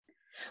doctrine.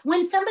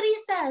 When somebody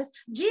says,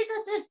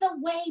 Jesus is the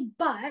way,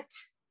 but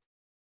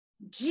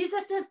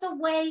Jesus is the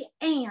way,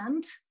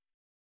 and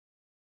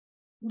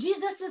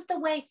Jesus is the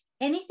way,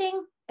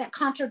 anything that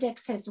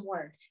contradicts his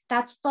word,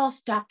 that's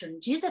false doctrine.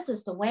 Jesus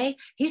is the way,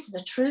 he's the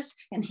truth,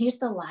 and he's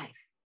the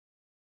life.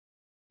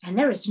 And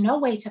there is no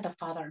way to the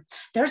Father.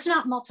 There's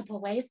not multiple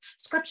ways.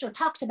 Scripture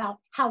talks about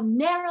how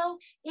narrow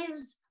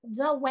is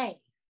the way.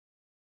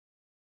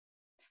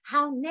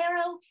 How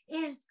narrow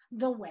is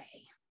the way.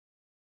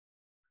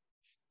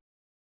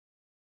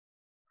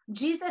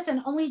 Jesus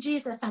and only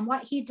Jesus and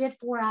what he did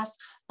for us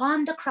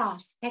on the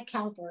cross at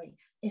Calvary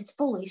is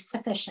fully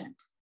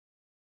sufficient.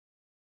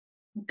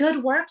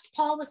 Good works,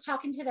 Paul was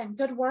talking to them,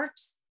 good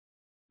works,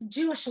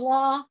 Jewish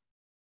law,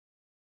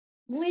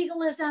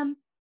 legalism,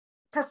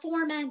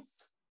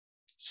 performance,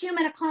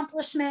 human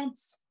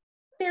accomplishments,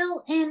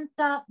 fill in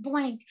the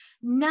blank.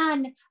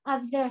 None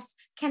of this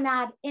can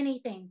add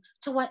anything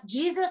to what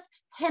Jesus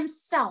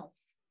himself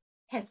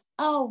has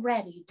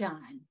already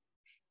done.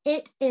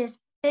 It is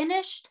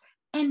finished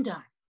and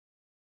done.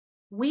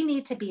 We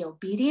need to be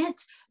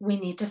obedient. We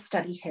need to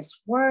study his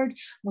word.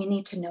 We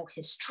need to know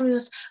his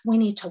truth. We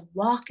need to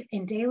walk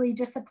in daily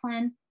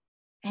discipline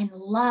and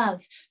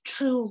love,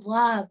 true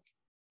love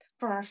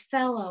for our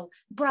fellow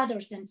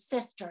brothers and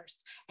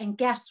sisters. And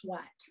guess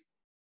what?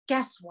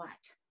 Guess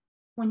what?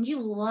 When you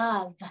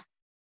love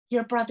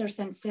your brothers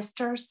and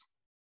sisters,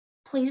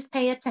 please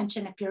pay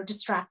attention if you're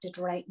distracted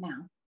right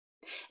now.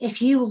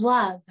 If you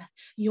love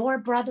your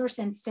brothers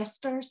and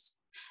sisters,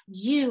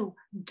 you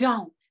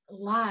don't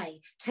lie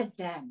to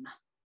them.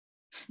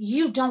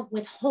 You don't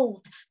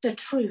withhold the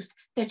truth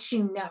that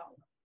you know.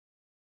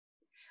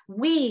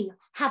 We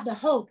have the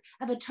hope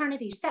of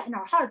eternity set in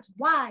our hearts.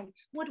 Why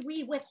would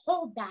we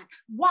withhold that?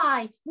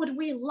 Why would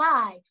we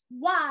lie?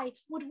 Why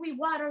would we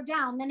water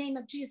down the name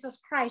of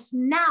Jesus Christ?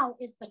 Now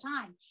is the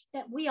time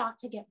that we ought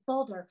to get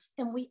bolder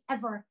than we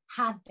ever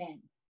have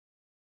been.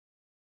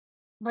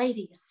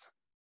 Ladies,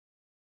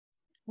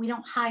 we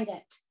don't hide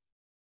it.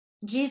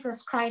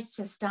 Jesus Christ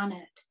has done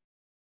it.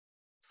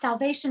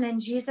 Salvation in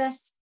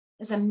Jesus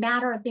is a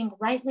matter of being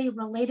rightly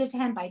related to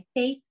him by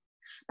faith,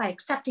 by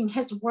accepting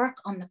his work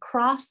on the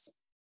cross,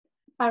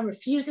 by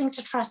refusing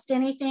to trust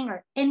anything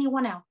or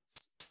anyone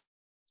else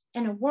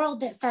in a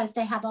world that says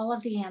they have all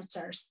of the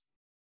answers.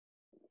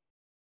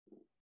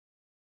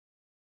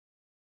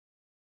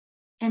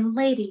 And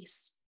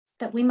ladies,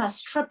 that we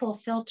must triple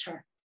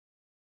filter.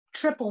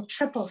 Triple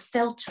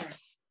filter.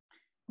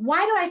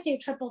 Why do I say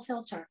triple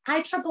filter?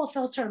 I triple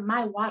filter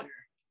my water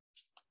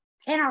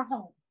in our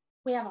home.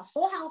 We have a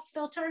whole house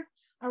filter.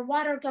 Our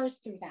water goes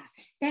through that.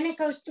 Then it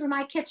goes through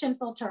my kitchen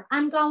filter.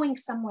 I'm going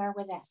somewhere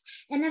with this.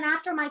 And then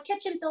after my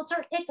kitchen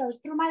filter, it goes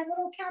through my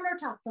little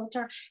countertop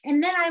filter.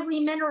 And then I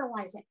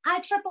remineralize it. I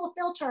triple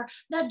filter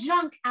the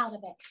junk out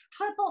of it.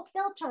 Triple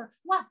filter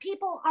what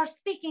people are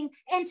speaking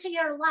into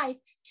your life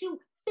to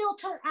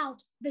filter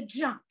out the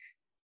junk,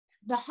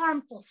 the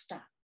harmful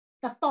stuff,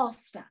 the false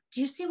stuff.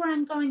 Do you see where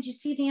I'm going? Do you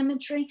see the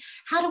imagery?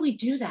 How do we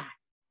do that?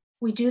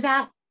 We do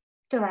that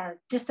through our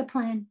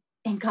discipline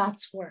in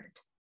God's word.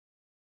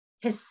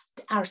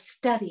 Our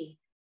study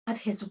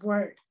of his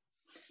word,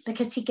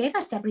 because he gave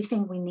us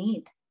everything we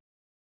need.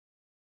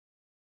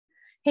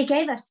 He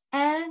gave us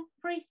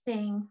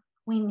everything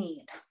we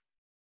need.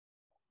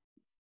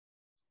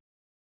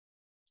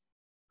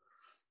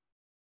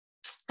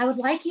 I would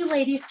like you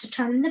ladies to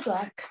turn in the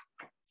book.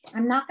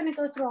 I'm not going to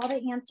go through all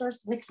the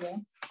answers with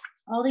you,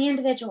 all the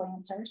individual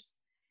answers,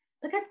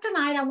 because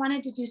tonight I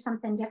wanted to do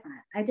something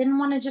different. I didn't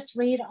want to just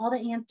read all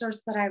the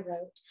answers that I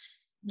wrote.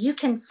 You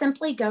can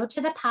simply go to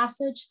the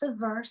passage, the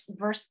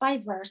verse by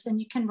verse, and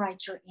you can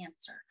write your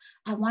answer.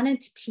 I wanted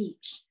to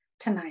teach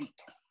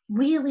tonight,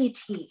 really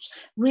teach,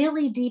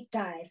 really deep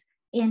dive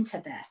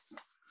into this.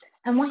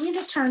 I want you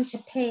to turn to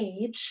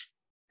page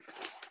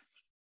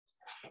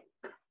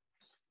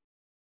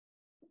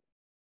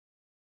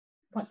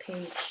 'What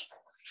page?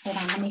 Hold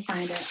on, let me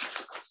find it.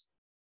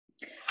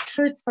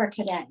 Truth for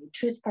today.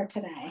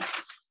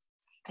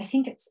 I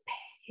think it's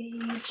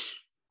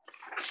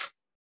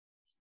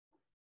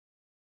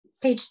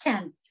page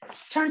 10.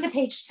 Turn to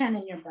page 10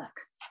 in your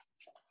book,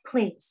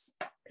 please.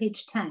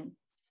 Page 10.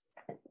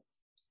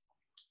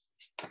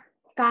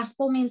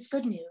 Gospel means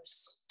good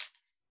news.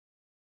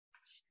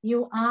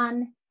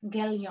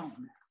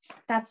 Euangelion.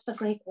 That's the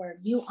Greek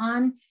word.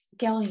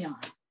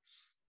 Euangelion.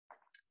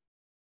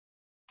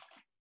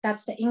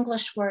 That's the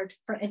English word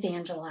for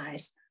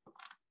evangelize.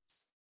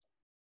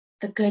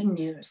 The good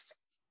news.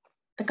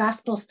 The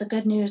gospel's the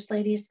good news,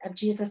 ladies, of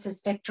Jesus's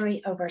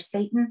victory over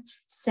Satan,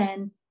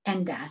 sin,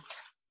 and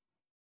death.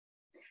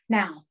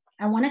 Now,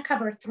 I want to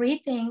cover 3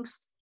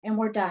 things, and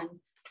we're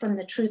done from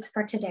the truth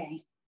for today.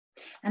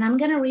 And I'm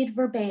going to read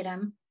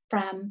verbatim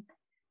from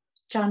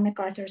John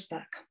MacArthur's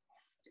book.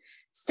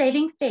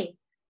 Saving faith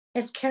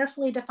is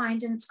carefully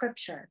defined in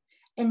Scripture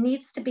and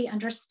needs to be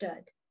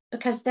understood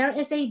because there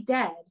is a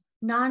dead,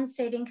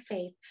 non-saving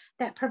faith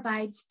that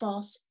provides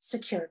false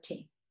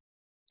security.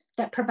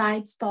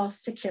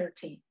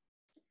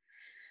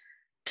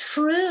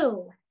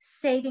 True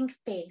saving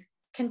faith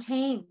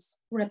contains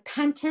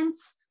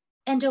repentance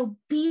and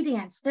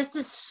obedience. This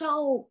is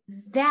so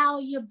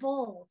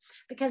valuable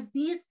because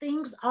these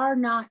things are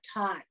not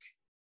taught.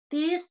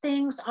 These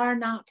things are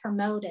not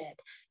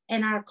promoted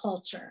in our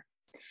culture.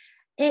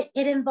 It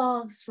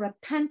involves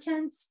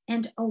repentance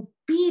and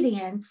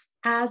obedience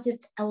as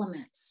its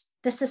elements.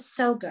 This is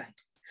so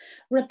good.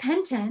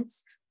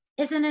 Repentance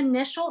is an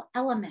initial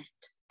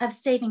element of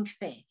saving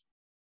faith.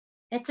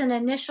 It's an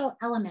initial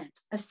element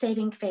of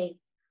saving faith,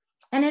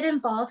 and it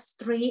involves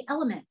 3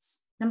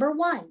 elements. Number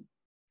 1,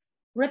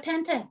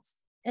 repentance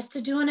is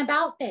to do an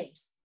about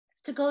face,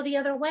 to go the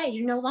other way.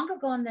 You no longer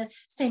go in the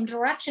same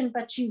direction,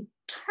 but you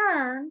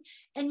turn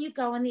and you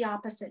go in the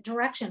opposite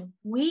direction.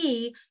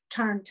 We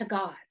turn to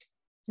God.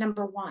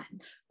 Number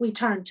 1, we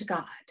turn to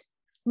God.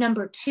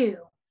 Number 2,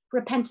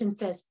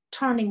 repentance is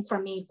turning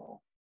from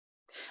evil,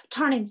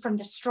 turning from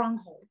the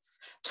strongholds,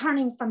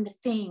 turning from the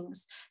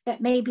things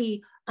that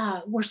maybe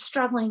we're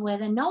struggling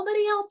with and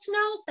nobody else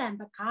knows them,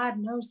 but God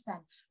knows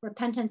them.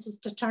 Repentance is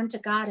to turn to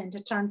God and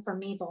to turn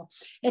from evil.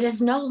 It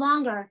is no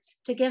longer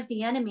to give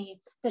the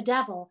enemy, the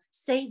devil,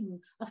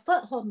 Satan, a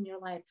foothold in your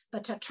life,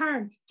 but to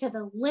turn to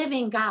the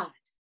living God,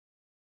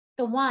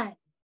 the one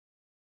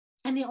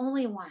and the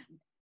only one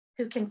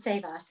who can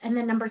save us. And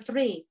then number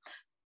 3,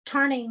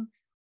 turning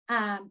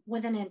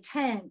with an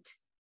intent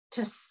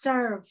to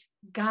serve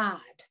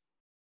God,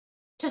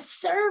 to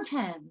serve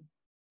him.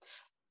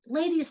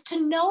 Ladies, to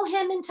know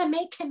him and to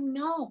make him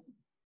known.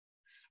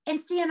 And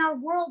see, in our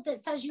world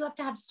that says you have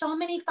to have so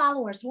many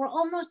followers, we're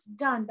almost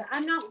done, but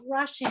I'm not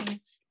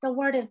rushing the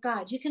word of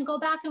God. You can go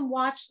back and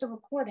watch the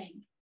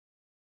recording.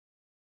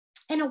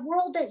 In a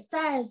world that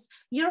says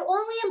you're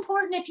only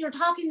important if you're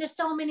talking to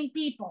so many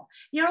people.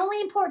 You're only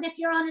important if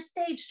you're on a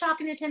stage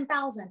talking to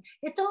 10,000.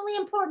 It's only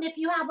important if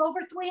you have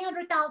over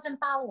 300,000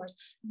 followers,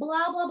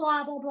 blah, blah,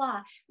 blah, blah,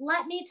 blah.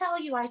 Let me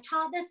tell you, I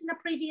taught this in a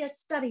previous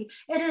study.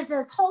 It is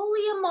as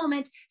holy a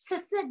moment to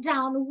sit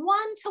down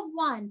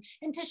one-to-one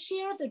and to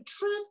share the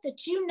truth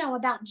that you know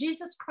about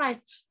Jesus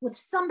Christ with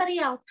somebody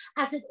else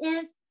as it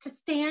is to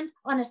stand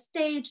on a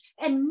stage,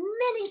 and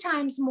many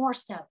times more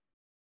so.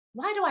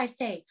 Why do I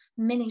say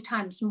many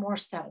times more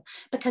so?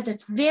 Because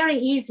it's very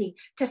easy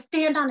to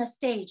stand on a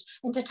stage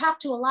and to talk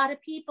to a lot of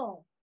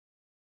people.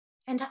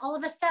 And to all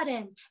of a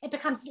sudden, it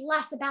becomes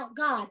less about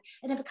God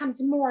and it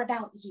becomes more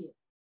about you.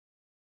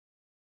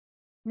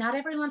 Not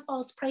everyone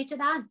falls prey to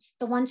that.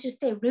 The ones who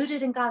stay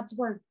rooted in God's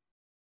word,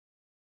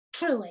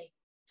 truly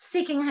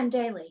seeking him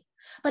daily.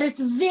 But it's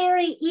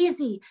very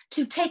easy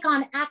to take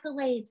on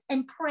accolades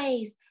and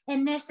praise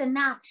and this and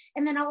that.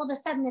 And then all of a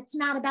sudden, it's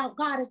not about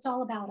God, it's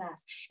all about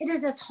us. It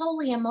is as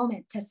holy a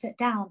moment to sit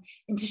down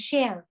and to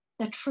share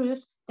the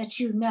truth that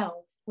you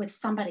know with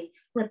somebody.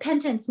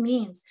 Repentance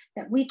means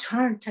that we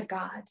turn to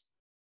God,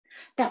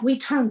 that we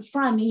turn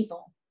from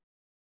evil,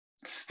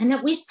 and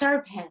that we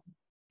serve him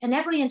in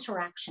every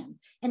interaction,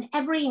 in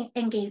every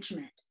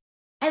engagement,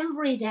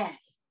 every day,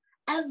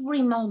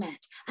 every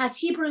moment. As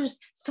Hebrews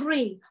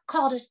 3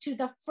 called us to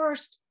the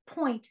first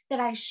point that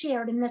I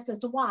shared, and this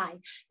is why,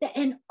 that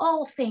in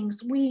all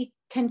things we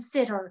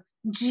consider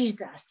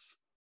Jesus.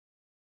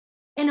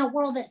 In a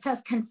world that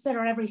says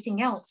consider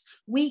everything else,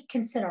 we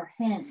consider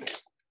him.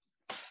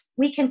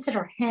 We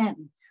consider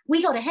him.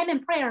 We go to him in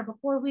prayer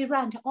before we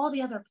run to all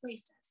the other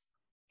places.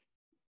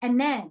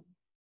 And then,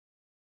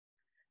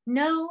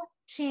 no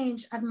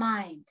change of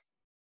mind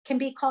can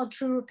be called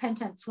true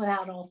repentance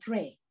without all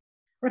three.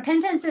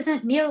 Repentance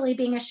isn't merely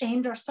being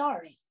ashamed or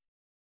sorry.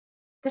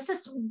 This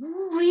is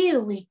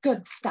really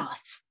good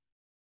stuff.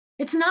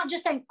 It's not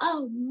just saying,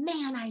 oh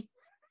man, I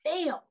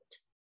failed.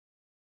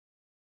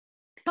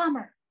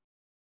 Bummer.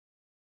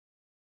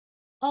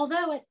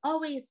 Although it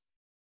always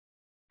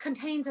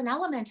contains an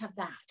element of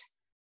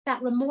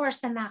that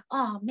remorse and that,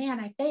 oh man,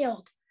 I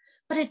failed.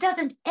 But it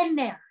doesn't end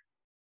there.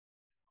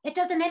 It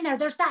doesn't end there.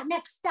 There's that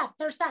next step.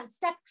 There's that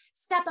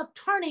step of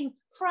turning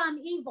from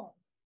evil.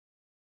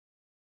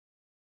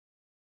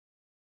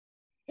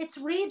 It's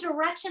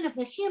redirection of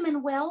the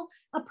human will,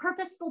 a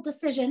purposeful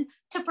decision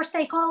to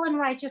forsake all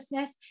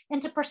unrighteousness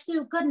and to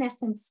pursue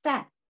goodness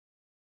instead.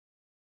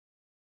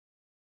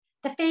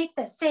 The faith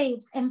that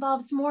saves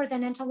involves more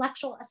than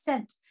intellectual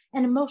assent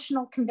and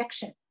emotional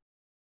conviction.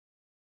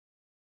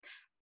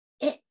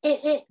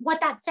 What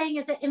that's saying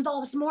is it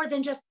involves more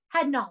than just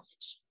head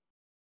knowledge,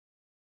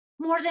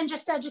 more than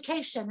just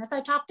education, as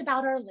I talked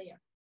about earlier.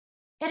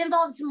 It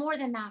involves more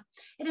than that.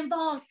 It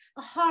involves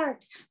a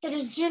heart that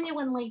is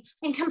genuinely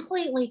and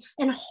completely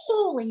and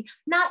wholly,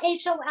 not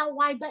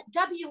H-O-L-Y, but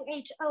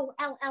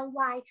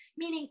W-H-O-L-L-Y,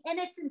 meaning in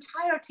its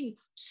entirety,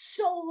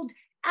 sold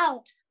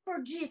out for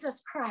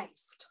Jesus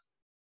Christ.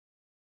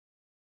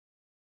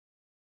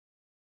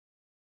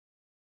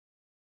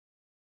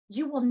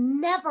 You will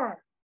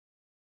never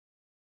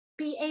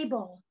be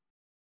able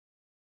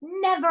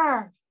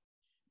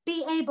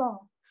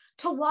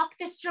to walk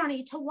this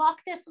journey, to walk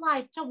this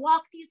life, to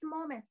walk these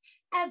moments,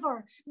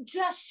 ever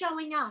just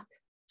showing up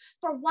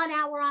for 1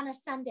 hour on a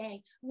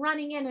Sunday,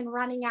 running in and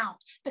running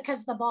out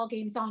because the ball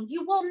game's on.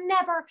 You will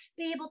never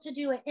be able to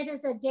do it. It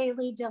is a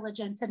daily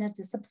diligence and a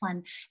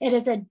discipline. It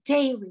is a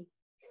daily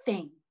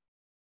thing.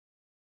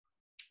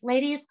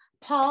 Ladies,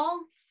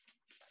 Paul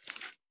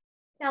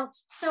felt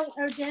so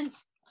urgent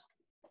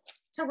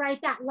to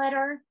write that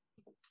letter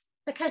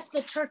because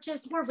the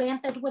churches were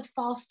rampant with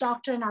false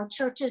doctrine. Our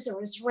churches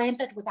are as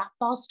rampant with that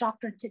false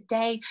doctrine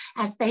today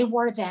as they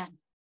were then.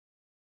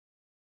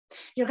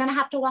 You're going to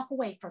have to walk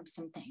away from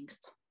some things.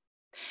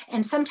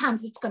 And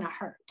sometimes it's going to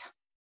hurt.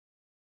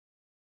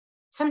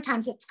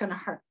 Sometimes it's going to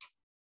hurt.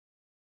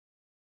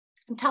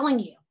 I'm telling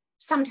you,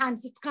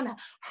 sometimes it's going to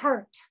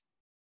hurt.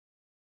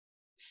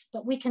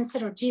 But we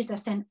consider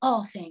Jesus in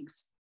all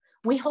things.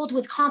 We hold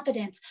with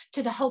confidence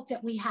to the hope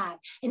that we have.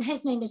 And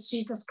his name is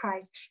Jesus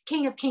Christ,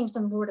 King of Kings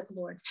and Lord of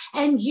Lords.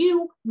 And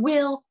you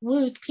will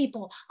lose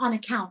people on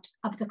account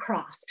of the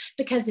cross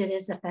because it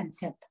is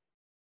offensive.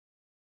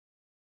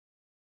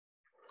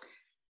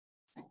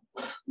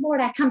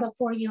 Lord, I come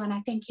before you and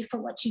I thank you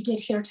for what you did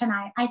here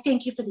tonight. I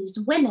thank you for these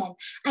women.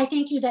 I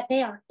thank you that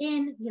they are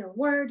in your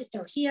word.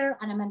 They're here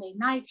on a Monday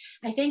night.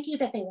 I thank you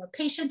that they were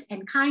patient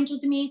and kind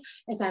with me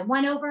as I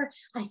went over.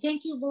 I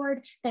thank you,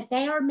 Lord, that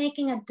they are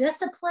making a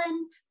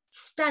disciplined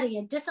study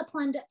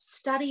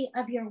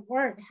of your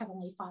word,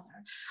 Heavenly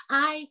Father.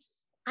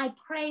 I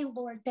pray,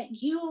 Lord, that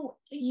you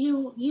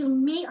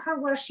meet her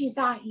where she's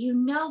at. You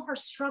know her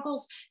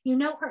struggles. You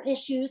know her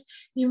issues.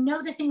 You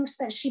know the things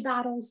that she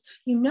battles.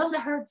 You know the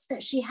hurts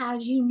that she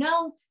has. You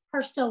know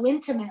her so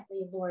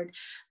intimately, Lord.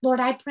 Lord,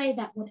 I pray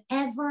that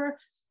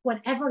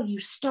whatever you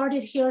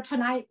started here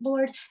tonight,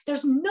 Lord,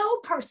 there's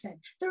no person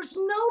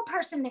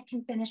that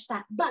can finish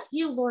that but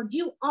you, Lord.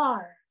 You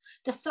are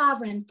the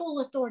sovereign, full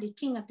authority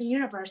King of the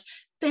universe.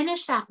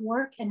 Finish that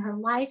work in her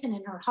life and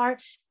in her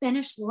heart.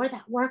 Finish, Lord,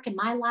 that work in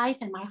my life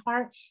and my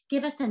heart.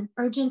 Give us an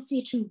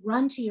urgency to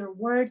run to your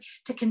word,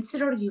 to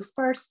consider you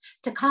first,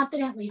 to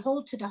confidently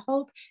hold to the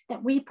hope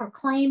that we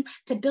proclaim,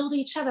 to build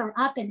each other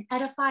up and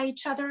edify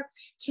each other,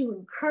 to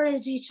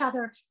encourage each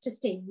other, to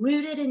stay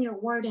rooted in your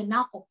word and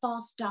not the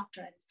false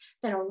doctrines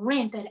that are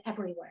rampant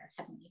everywhere,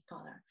 Heavenly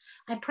Father.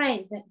 I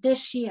pray that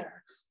this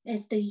year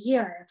is the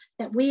year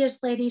that we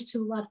as ladies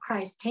who love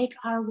Christ take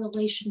our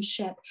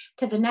relationship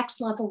to the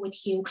next level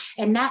with you.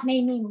 And that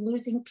may mean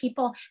losing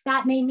people.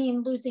 That may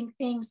mean losing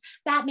things.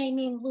 That may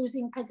mean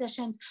losing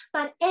positions.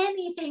 But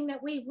anything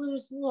that we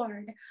lose,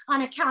 Lord,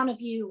 on account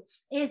of you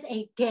is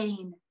a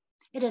gain.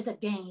 It is a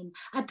gain.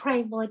 I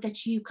pray, Lord,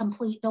 that you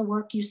complete the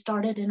work you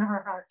started in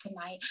her heart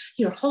tonight.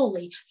 You're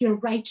holy. You're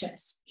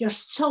righteous. You're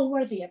so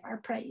worthy of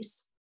our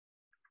praise.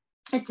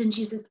 It's in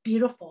Jesus'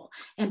 beautiful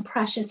and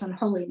precious and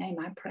holy name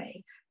I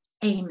pray.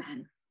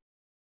 Amen.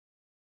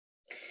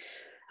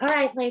 All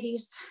right,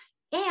 ladies.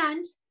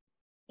 And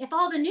if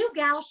all the new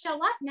gals show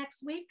up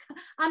next week,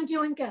 I'm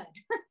doing good.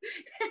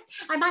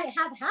 I might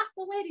have half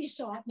the ladies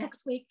show up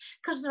next week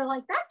because they're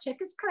like, that chick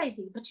is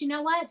crazy. But you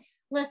know what?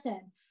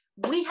 Listen,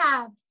 we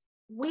have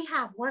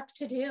work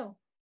to do.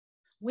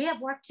 We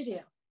have work to do.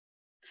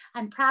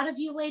 I'm proud of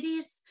you,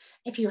 ladies.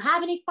 If you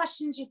have any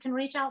questions, you can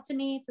reach out to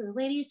me through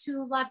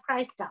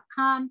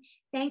ladieswholovechrist.com.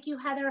 Thank you,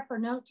 Heather, for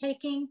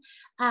note-taking.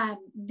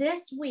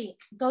 This week,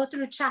 go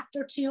through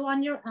chapter 2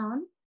 on your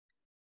own.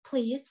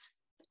 Please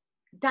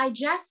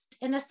digest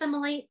and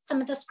assimilate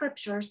some of the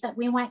scriptures that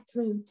we went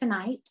through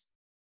tonight.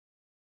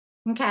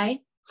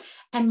 Okay?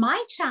 And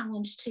my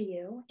challenge to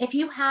you, if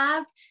you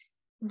have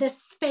the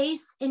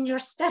space in your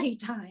study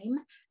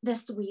time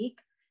this week,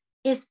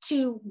 is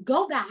to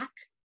go back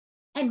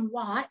and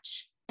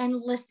watch and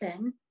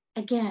listen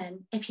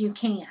again, if you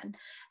can.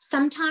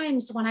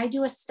 Sometimes when I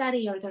do a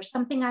study or there's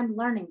something I'm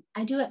learning,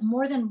 I do it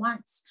more than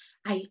once.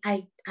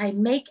 I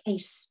make a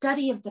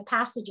study of the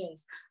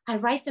passages. I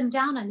write them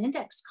down on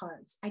index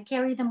cards. I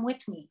carry them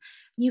with me.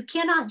 You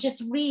cannot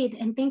just read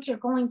and think you're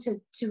going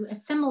to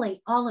assimilate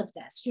all of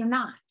this. You're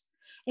not.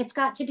 It's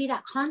got to be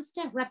that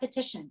constant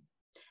repetition.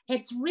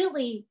 It's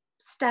really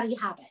study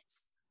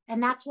habits.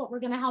 And that's what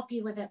we're going to help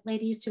you with it,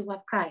 ladies who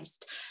love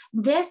Christ.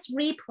 This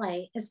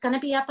replay is going to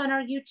be up on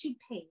our YouTube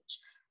page.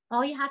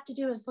 All you have to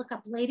do is look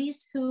up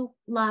Ladies Who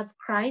Love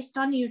Christ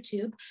on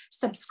YouTube,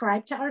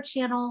 subscribe to our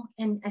channel,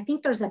 and I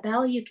think there's a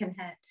bell you can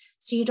hit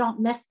so you don't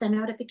miss the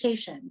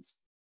notifications.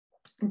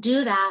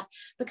 Do that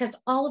because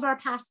all of our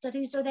past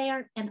studies are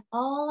there and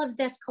all of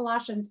this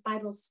Colossians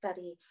Bible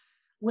study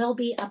will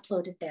be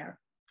uploaded there.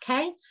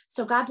 Okay?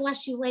 So God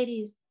bless you,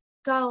 ladies.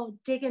 Go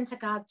dig into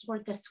God's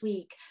word this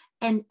week.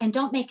 And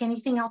don't make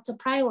anything else a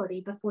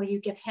priority before you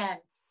give him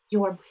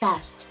your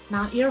best,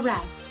 not your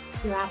rest,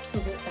 your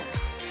absolute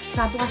best.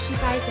 God bless you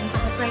guys and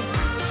have a great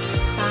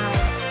night.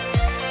 Bye.